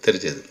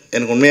தெரிஞ்சது.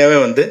 எனக்கு உண்மையாகவே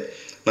வந்து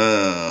நான்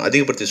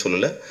அதிகப்படுத்தி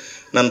சொல்லலை,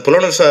 நான்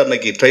புலனர் சார்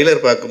அன்னைக்கு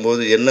ட்ரெய்லர்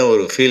பார்க்கும்போது என்ன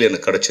ஒரு ஃபீல்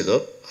எனக்கு கிடச்சிதோ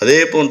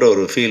அதே போன்ற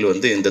ஒரு ஃபீல்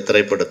வந்து இந்த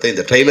திரைப்படத்தை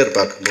இந்த ட்ரெய்லர்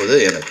பார்க்கும்போது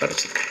எனக்கு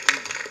கிடச்சிது.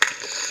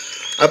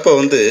 அப்போ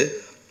வந்து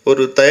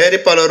ஒரு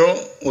தயாரிப்பாளரும்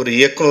ஒரு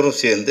இயக்குனரும்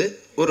சேர்ந்து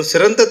ஒரு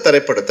சிறந்த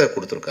திரைப்படத்தை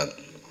கொடுத்துருக்காங்க.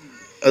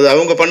 அது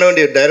அவங்க பண்ண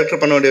வேண்டிய,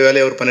 டைரக்டர் பண்ண வேண்டிய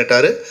வேலையை அவர்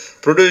பண்ணிட்டார்,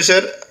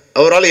 ப்ரொடியூசர்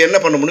அவரால் என்ன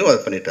பண்ண முடியும்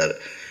அதை பண்ணிட்டார்.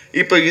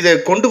 இப்போ இதை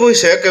கொண்டு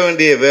போய் சேர்க்க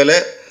வேண்டிய வேலை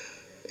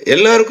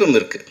எல்லாருக்கும்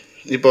இருக்குது.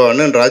 இப்போ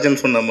அண்ணன்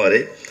ராஜன் சொன்ன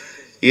மாதிரி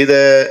இதை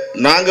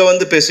நாங்கள்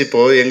வந்து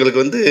பேசிப்போம், எங்களுக்கு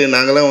வந்து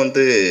நாங்களாம்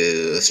வந்து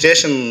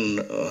ஸ்டேஷன்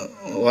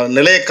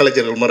நிலைய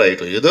கலைஞர்கள் மாதிரி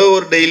ஆகிட்டோம். ஏதோ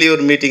ஒரு டெய்லி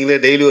ஒரு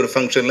மீட்டிங்கில், டெய்லி ஒரு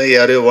ஃபங்க்ஷனில்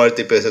யாரையோ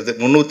வாழ்த்து பேசுறது,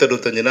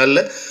 365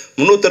 நாளில்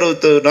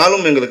 360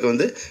 நாளும் எங்களுக்கு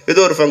வந்து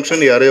ஏதோ ஒரு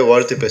ஃபங்க்ஷன் யாரையோ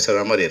வாழ்த்து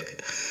பேசுகிற மாதிரி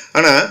இருக்குது.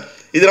 ஆனால்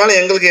இதனால்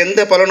எங்களுக்கு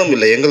எந்த பலனும்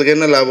இல்லை. எங்களுக்கு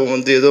என்ன லாபம்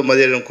வந்து ஏதோ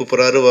மதியம்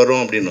கூப்பிட்றாரு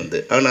வரும் அப்படின்னு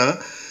வந்து. ஆனால்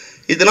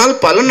இதனால்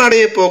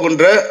பலனடைய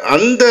போகின்ற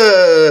அந்த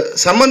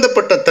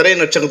சம்மந்தப்பட்ட திரை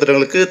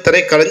நட்சத்திரங்களுக்கு,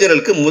 திரை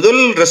கலைஞர்களுக்கு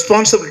முதல்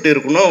ரெஸ்பான்சிபிலிட்டி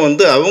இருக்கணும்.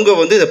 வந்து அவங்க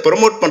வந்து இதை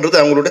ப்ரமோட்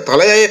பண்ணுறது அவங்களோட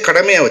தலையாய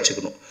கடமையாக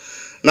வச்சுக்கணும்.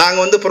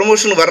 நாங்கள் வந்து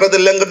ப்ரொமோஷன்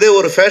வர்றதில்லைங்கிறதே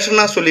ஒரு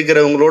ஃபேஷனாக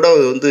சொல்லிக்கிறவங்களோட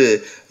வந்து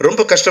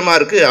ரொம்ப கஷ்டமாக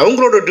இருக்குது.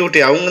 அவங்களோட டியூட்டி,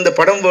 அவங்க இந்த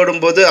படம்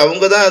போடும்போது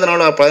அவங்க தான்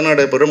அதனால்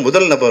பலனடைபடுற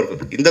முதல் நபர்கள்.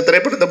 இந்த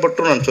திரைப்படத்தை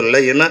மட்டும் நான்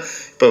சொல்லலை, ஏன்னா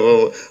இப்போ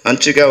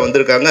ஹன்சிகா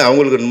வந்திருக்காங்க,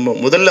 அவங்களுக்கு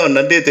முதல்ல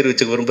நன்றியை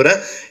தெரிவிச்சுக்க விரும்புகிறேன்.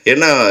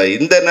 ஏன்னா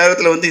இந்த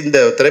நேரத்தில் வந்து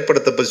இந்த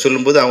திரைப்படத்தை பற்றி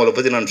சொல்லும்போது அவங்கள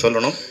பற்றி நான்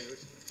சொல்லணும்.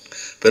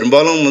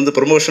 பெரும்பாலும் வந்து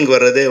ப்ரொமோஷனுக்கு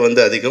வர்றதே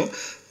வந்து அதிகம்.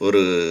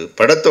 ஒரு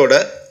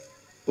படத்தோட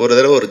ஒரு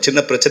தடவை ஒரு சின்ன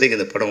பிரச்சனைக்கு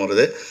இந்த படம்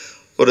வருது.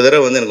 ஒரு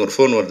தடவை வந்து எனக்கு ஒரு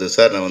ஃபோன் வருது,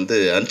 சார் நான் வந்து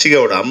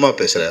ஹன்சிகாவோட அம்மா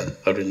பேசுகிறேன்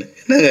அப்படின்னு.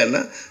 என்னங்க என்ன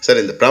சார்,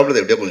 இந்த ப்ராப்ளத்தை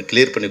எப்படியோ கொஞ்சம்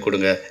கிளியர் பண்ணி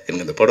கொடுங்க,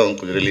 எனக்கு இந்த படம்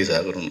கொஞ்சம் ரிலீஸ்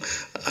ஆகணும்.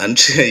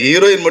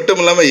 ஹீரோயின் மட்டும்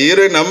இல்லாமல்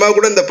ஹீரோயின் அம்மா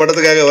கூட இந்த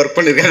படத்துக்காக ஒர்க்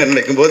பண்ணியிருக்காங்கன்னு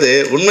நினைக்கும் போது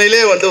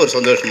உண்மையிலே வந்து ஒரு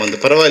சந்தோஷமாக வந்து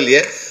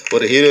பரவாயில்லையே,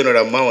 ஒரு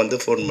ஹீரோயினோட அம்மா வந்து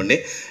ஃபோன் பண்ணி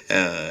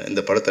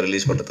இந்த படத்தை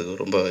ரிலீஸ்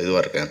பண்ணுறதுக்கு ரொம்ப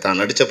இதுவாக இருக்கேன், தான்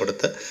நடித்த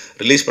படத்தை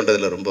ரிலீஸ்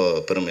பண்ணுறதுல ரொம்ப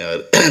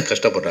பெருமையாக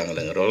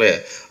கஷ்டப்படுறாங்களேங்கிறவங்கள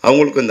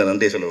அவங்களுக்கும் இந்த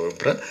நன்றியை சொல்ல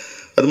விரும்புகிறேன்.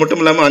 அது மட்டும்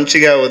இல்லாமல்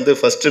ஹன்சிகா வந்து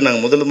ஃபஸ்ட்டு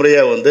நாங்கள் முதல்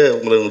முறையாக வந்து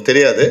உங்களுக்கு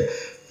தெரியாது,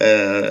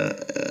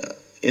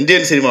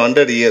 இந்தியன் சினிமா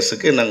 100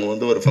 இயர்ஸுக்கு நாங்கள்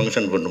வந்து ஒரு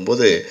ஃபங்க்ஷன்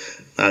பண்ணும்போது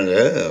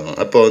நாங்கள்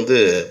அப்போ வந்து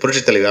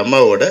புரட்சித் தலைவி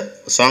அம்மாவோட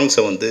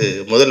சாங்ஸை வந்து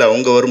முதல்ல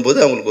அவங்க வரும்போது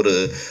அவங்களுக்கு ஒரு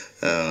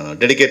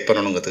டெடிகேட்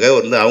பண்ணணுங்கிறதுக்காக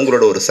வந்து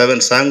அவங்களோட ஒரு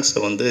 7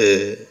 சாங்ஸை வந்து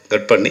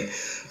கட் பண்ணி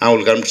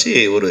அவங்களுக்கு அனுப்பிச்சி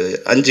ஒரு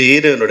 5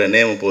 ஹீரோயினோட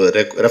நேம்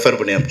ரெஃபர்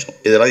பண்ணி அனுப்பிச்சோம்.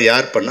 இதெல்லாம்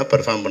யார் பண்ணால்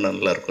பர்ஃபார்ம் பண்ணால்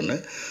நல்லாயிருக்குன்னு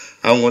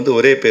அவங்க வந்து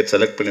ஒரே பேர்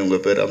செலக்ட் பண்ணி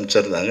உங்கள் பேர்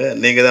அனுப்பிச்சிருந்தாங்க.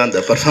 நீங்கள் தான்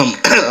அந்த பர்ஃபார்ம்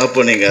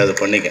அப்போ நீங்கள் அதை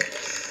பண்ணிக்க.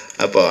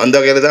 அப்போ அந்த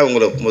வகையில் தான்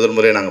உங்களை முதல்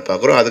முறையாக நாங்கள்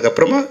பார்க்குறோம்.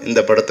 அதுக்கப்புறமா இந்த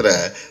படத்தில்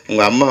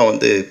உங்கள் அம்மா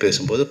வந்து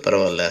பேசும்போது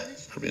பரவாயில்ல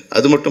அப்படின்னு.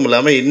 அது மட்டும்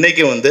இல்லாமல்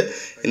இன்றைக்கும் வந்து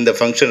இந்த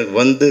ஃபங்க்ஷனுக்கு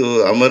வந்து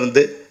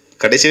அமர்ந்து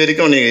கடைசி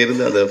வரைக்கும் நீங்கள்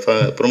இருந்து அதை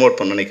ப்ரொமோட்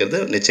பண்ண நினைக்கிறது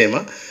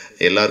நிச்சயமாக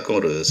எல்லாருக்கும்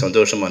ஒரு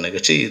சந்தோஷமான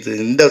நிகழ்ச்சி. இது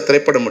இந்த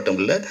திரைப்படம் மட்டும்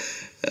இல்லை,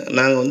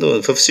 நாங்கள் வந்து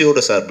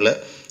FEFCIயோட சார்பில்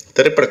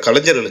திரைப்பட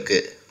கலைஞர்களுக்கு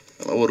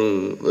ஒரு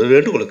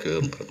வேண்டுகோளுக்கு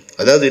விரும்புகிறோம்.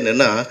 அதாவது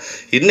என்னென்னா,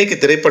 இன்றைக்கி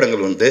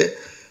திரைப்படங்கள் வந்து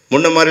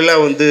முன்ன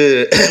மாதிரிலாம் வந்து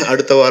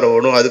அடுத்த வாரம்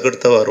ஓடும், அதுக்கு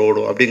அடுத்த வாரம்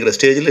ஓடும் அப்படிங்கிற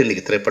ஸ்டேஜில்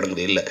இன்றைக்கி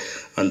திரைப்படங்கள் இல்லை.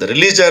 அந்த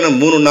ரிலீஸ் ஆன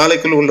 3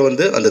 நாளைக்குள்ள உள்ள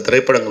வந்து அந்த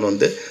திரைப்படங்கள்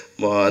வந்து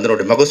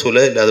அதனுடைய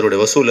மகசூலை இல்லை அதனுடைய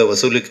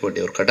வசூலிக்க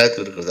வேண்டிய ஒரு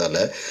கட்டாயத்தில் இருக்கிறதால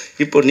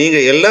இப்போ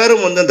நீங்கள்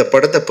எல்லாரும் வந்து அந்த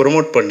படத்தை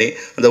ப்ரொமோட் பண்ணி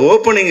அந்த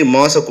ஓப்பனிங்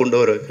மாதம் கொண்டு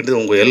வர வேண்டியது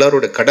உங்கள்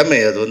எல்லாருடைய கடமை.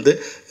 அது வந்து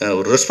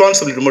ஒரு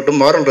ரெஸ்பான்சிபிலிட்டி மட்டும்,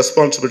 மாரல்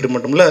ரெஸ்பான்சிபிலிட்டி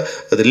மட்டும் இல்லை,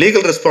 அது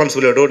லீகல்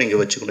ரெஸ்பான்சிபிலிட்டியோடு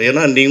நீங்கள் வச்சுக்கணும்.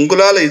 ஏன்னா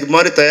உங்களால் இது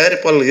மாதிரி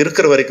தயாரிப்பாளர்கள்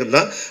இருக்கிற வரைக்கும்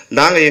தான்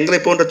நாங்கள் எங்களை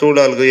போன்ற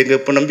தொழிலாளர்கள் எங்கள்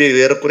இப்போ நம்பி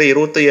ஏறக்குறைய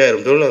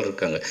 25,000 தொழிலாளர்கள்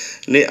இருக்காங்க.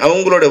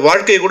 அவங்களோட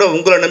வாழ்க்கை கூட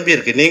உங்களை நம்பி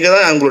இருக்குது. நீங்கள்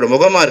தான் அவங்களோட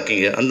முகமாக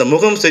இருக்கீங்க. அந்த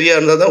முகம் சரியாக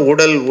இருந்தால் தான்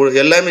உடல்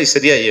எல்லாமே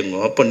சரியாக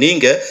இயங்கும். அப்போ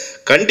நீங்கள்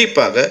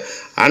கண்டிப்பாக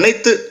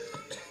அனைத்து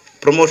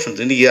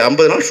ப்ரொமோஷன்ஸ் இன்றைக்கி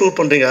 50 நாள் ஷூட்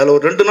பண்ணுறீங்க, அதில்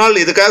ஒரு 2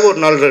 நாள் இதுக்காக ஒரு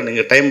நாள்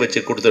நீங்கள் டைம்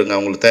வச்சு கொடுத்துருங்க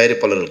அவங்களுக்கு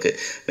தயாரிப்பாளர்களுக்கு.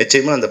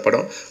 நிச்சயமாக அந்த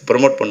படம்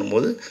ப்ரொமோட்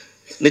பண்ணும்போது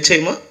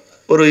நிச்சயமாக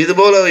ஒரு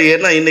இதுபோல்,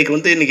 ஏன்னா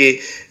இன்றைக்கி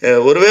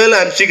ஒருவேளை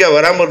ஹன்சிகா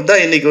வராமல்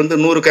இருந்தால் இன்றைக்கி வந்து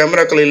 100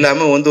 கேமராக்கள்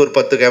இல்லாமல் வந்து ஒரு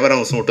 10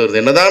 கேமராஸ் மட்டும் வருது.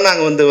 என்ன தான்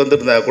நாங்கள்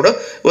வந்திருந்தா கூட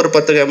ஒரு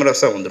 10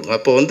 கேமராஸ் தான் வந்துருக்கும்.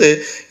 அப்போ வந்து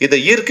இதை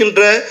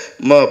ஈர்க்கின்ற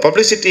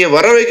பப்ளிசிட்டியை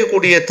வர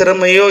வைக்கக்கூடிய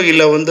திறமையோ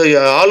இல்லை வந்து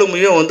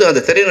ஆளுமையோ வந்து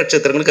அந்த திரை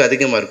நட்சத்திரங்களுக்கு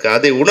அதிகமாக இருக்குது.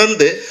 அதை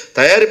உணர்ந்து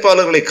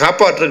தயாரிப்பாளர்களை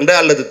காப்பாற்றுகின்ற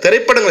அல்லது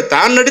திரைப்படங்களை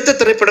தான் நடித்த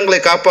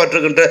திரைப்படங்களை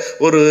காப்பாற்றுகின்ற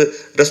ஒரு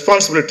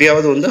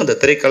ரெஸ்பான்சிபிலிட்டியாவது வந்து அந்த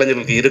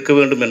திரைக்கலைஞர்களுக்கு இருக்க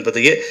வேண்டும்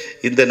என்பதையே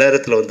இந்த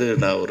நேரத்தில் வந்து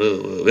நான் ஒரு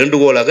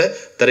வேண்டுகோளாக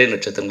திரை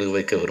நட்சத்திரங்களுக்கு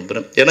வைக்க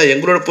விரும்புகிறேன். ஏன்னா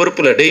எங்களோட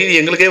பொறுப்பில் டெய்லி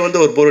எங்களுக்கே வந்து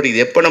ஒரு பொருள் இது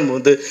எப்போ நம்ம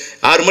வந்து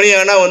 6 மணி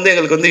ஆனால் வந்து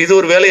எங்களுக்கு வந்து இது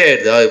ஒரு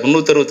வேலையாகிடுது.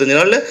 365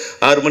 நாளில்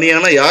 6 மணி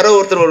ஆனால் யாரோ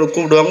ஒருத்தர்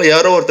கூப்பிடுவாங்க,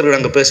 யாரோ ஒருத்தருக்கு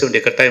நாங்கள் பேச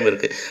வேண்டிய கட்டாயம்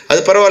இருக்குது.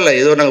 அது பரவாயில்ல,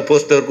 ஏதோ நாங்கள்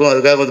போஸ்ட் இருக்கோம்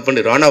அதுக்காக வந்து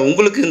பண்ணிடுறோம். ஆனால்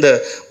உங்களுக்கு இந்த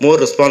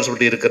மோர்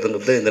ரெஸ்பான்சிபிலிட்டி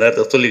இருக்கிறதுங்கிறத இந்த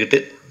நேரத்தை சொல்லிக்கிட்டு,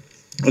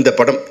 இந்த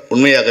படம்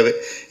உண்மையாகவே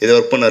இதை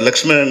ஒர்க் பண்ண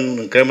லக்ஷ்மணன்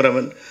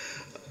கேமராமேன்,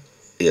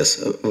 எஸ்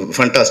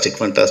ஃபண்டாஸ்டிக்.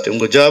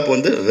 உங்கள் ஜாப்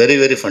வந்து வெரி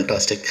வெரி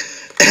ஃபண்டாஸ்டிக்.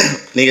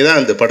 நீங்கள் தான்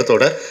அந்த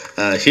படத்தோட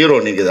ஹீரோ.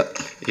 நீங்கள் தான்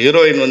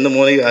ஹீரோயின் வந்து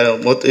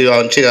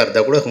ஹன்சிகா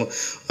இருந்தால் கூட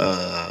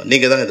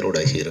நீங்கள் தான் இதோட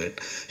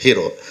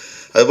ஹீரோ.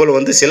 அதுபோல்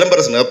வந்து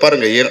சிலம்பரசன்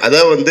பாருங்கள்.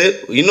 அதாவது வந்து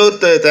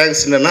இன்னொரு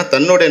தேங்க்ஸ் என்னென்னா,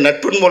 தன்னுடைய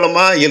நட்பின்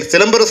மூலமாக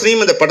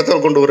சிலம்பரசனையும் இந்த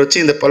படத்தில் கொண்டு வர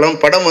வச்சு இந்த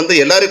படம் வந்து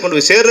எல்லாரையும் கொண்டு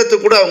போய்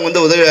சேர்றதுக்கு கூட அவங்க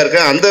வந்து உதவியாக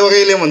இருக்கேன். அந்த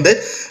வகையிலையும் வந்து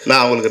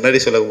நான் அவங்களுக்கு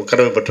நன்றி சொல்ல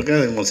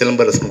கடமைப்பட்டிருக்கேன்.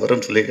 சிலம்பரசன்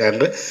வரும்னு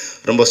சொல்லியிருக்காங்க,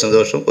 ரொம்ப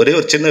சந்தோஷம். ஒரே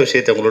ஒரு சின்ன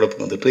விஷயத்தை அவங்களோட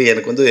வந்துட்டு,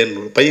 எனக்கு வந்து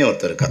என்னோட பையன்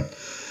ஒருத்தர் இருக்கான்.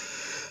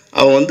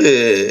 அவன் வந்து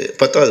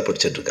 10வது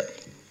படிச்சிட்ருக்கான்.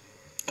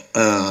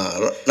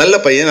 நல்ல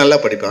பையன், நல்லா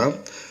படிப்பான்.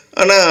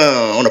 ஆனால்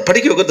அவனை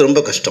படிக்க வைக்கிறது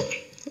ரொம்ப கஷ்டம்.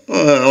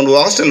 அவனுக்கு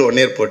ஹாஸ்டலில் 1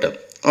 இயர் போட்டேன்.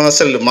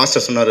 ஹாஸ்டலில்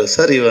மாஸ்டர் சொன்னார்,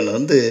 சார் இவன்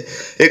வந்து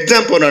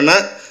எக்ஸாம் போனான்னா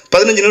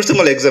 15 நிமிஷத்துக்கு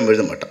மேலே எக்ஸாம்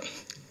எழுத மாட்டான்.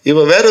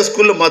 இவன் வேறு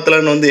ஸ்கூலில்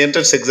மாற்றலான்னு வந்து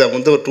என்ட்ரன்ஸ் எக்ஸாம்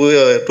வந்து ஒரு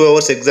 2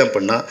 ஹவர்ஸ் எக்ஸாம்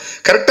பண்ணால்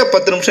கரெக்டாக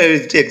 10 நிமிஷம்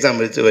எழுதிட்டு எக்ஸாம்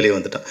எழுதிட்டு வெளியே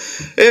வந்துட்டான்.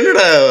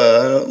 என்னடா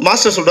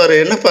மாஸ்டர் சொல்கிறாரு,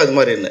 என்னப்பா இது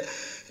மாதிரி என்ன?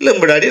 இல்லை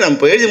முன்னாடி நம்ம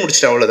இப்போ எழுதி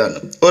முடிச்சிட்டேன் அவ்வளோதான்.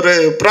 ஒரு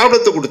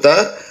ப்ராப்ளத்தை கொடுத்தா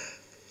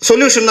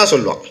சொல்யூஷன் தான்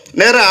சொல்லுவான்,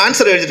 நேராக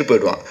ஆன்சர் எழுதிட்டு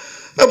போயிடுவான்.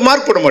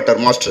 மார்க் போட மாட்டார்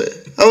மாஸ்டர்.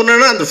 அவர்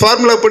என்னன்னா அந்த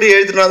ஃபார்முலா படி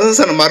எழுதினா தான்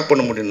சார் மார்க்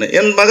பண்ண முடியும்னு.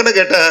 என் மகனை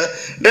கேட்டால்,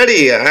 டேடி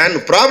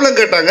ப்ராப்ளம்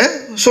கேட்டாங்க,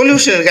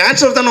 சொல்யூஷன் எனக்கு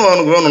ஆன்சர் தானே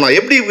அவனுக்கு வேணும், நான்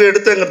எப்படி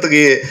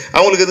எடுத்தங்கிறதுக்கு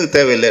அவங்களுக்கு எதுக்கு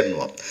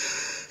தேவையில்லைன்னுவான்.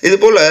 இது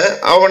போல்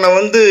அவனை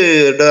வந்து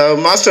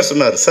மாஸ்டர்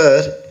சொன்னார்,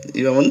 சார்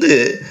இவன் வந்து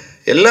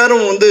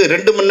எல்லோரும் வந்து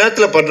 2 மணி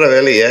நேரத்தில் பண்ணுற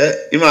வேலையை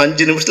இவன்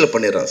 5 நிமிஷத்தில்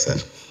பண்ணிடுறான்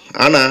சார்.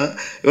 ஆனால்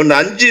இவன்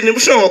 5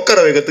 நிமிஷம் உட்கார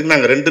வைக்கிறதுக்கு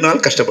நாங்கள் 2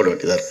 நாள் கஷ்டப்பட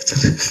வேண்டியதாக இருக்குது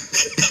சார்.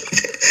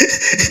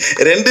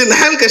 2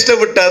 நாள்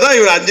கஷ்டப்பட்டால் தான்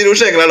இவன் 5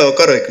 நிமிஷம் எங்களால்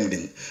உட்கார வைக்க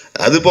முடியுது.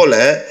 அதுபோல்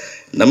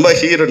நம்ம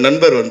ஹீரோ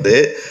நண்பர் வந்து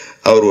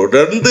அவர்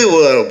வந்து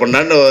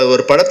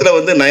ஒரு படத்தில்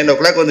வந்து 9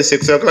 o'clock வந்து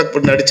 6 o'clock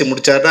நடித்து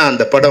முடித்தாருன்னா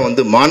அந்த படம்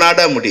வந்து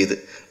மாநாடாக முடியுது,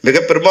 மிக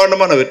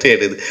பிரமாண்டமான வெற்றி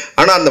அடையுது.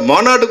 ஆனால் அந்த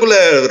மாநாட்டுக்குள்ளே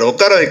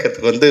உட்கார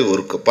வைக்கிறதுக்கு வந்து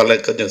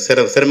கொஞ்சம்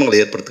சிரமங்களை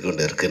ஏற்படுத்தி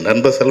கொண்டு இருக்குது.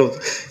 நண்பர்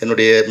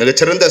என்னுடைய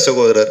மிகச்சிறந்த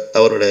சகோதரர்,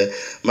 அவருடைய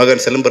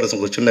மகன்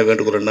சிலம்பரசன் ஒரு சின்ன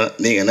வேண்டுகோள்னா,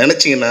 நீங்கள்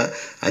நினச்சிங்கன்னா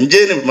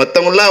 5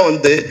 மற்றவங்களாம்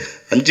வந்து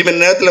 5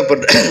 மணி நேரத்தில்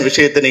பண்ணுற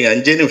விஷயத்தை நீங்கள்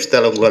 5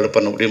 நிமிஷத்தால் உங்களால்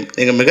பண்ண முடியும்.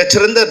 நீங்கள்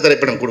மிகச்சிறந்த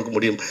திரைப்படம் கொடுக்க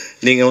முடியும்.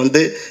 நீங்கள்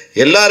வந்து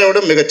எல்லாரோட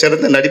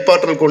மிகச்சிறந்த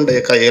நடிப்பாற்றல்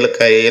கொண்ட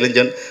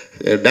இளைஞன்.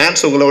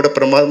 டான்ஸ் உங்களை விட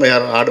பிரமாதமாக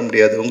யாரும் ஆட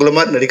முடியாது. உங்களை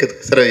மாதிரி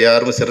நடிக்கிறதுக்கு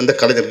யாரும் சிறந்த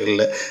கலைஞர்கள்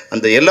இல்லை.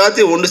 அந்த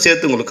எல்லாத்தையும் ஒன்று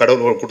சேர்த்து உங்களுக்கு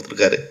கடவுள்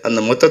கொடுத்துருக்காரு. அந்த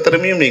மொத்த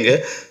திறமையும்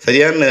நீங்கள்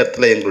சரியான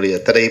நேரத்தில் எங்களுடைய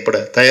திரைப்பட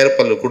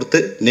தயாரிப்பாளர்கள்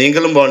கொடுத்து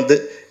நீங்களும் வாழ்ந்து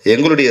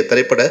எங்களுடைய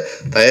திரைப்பட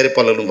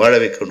தயாரிப்பாளர்களும் வாழ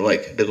வைக்கணும்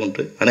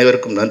கேட்டுக்கொண்டு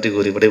அனைவருக்கும் நன்றி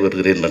கூறி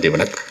விடைபெறுகிறேன். நன்றி,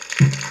 வணக்கம்.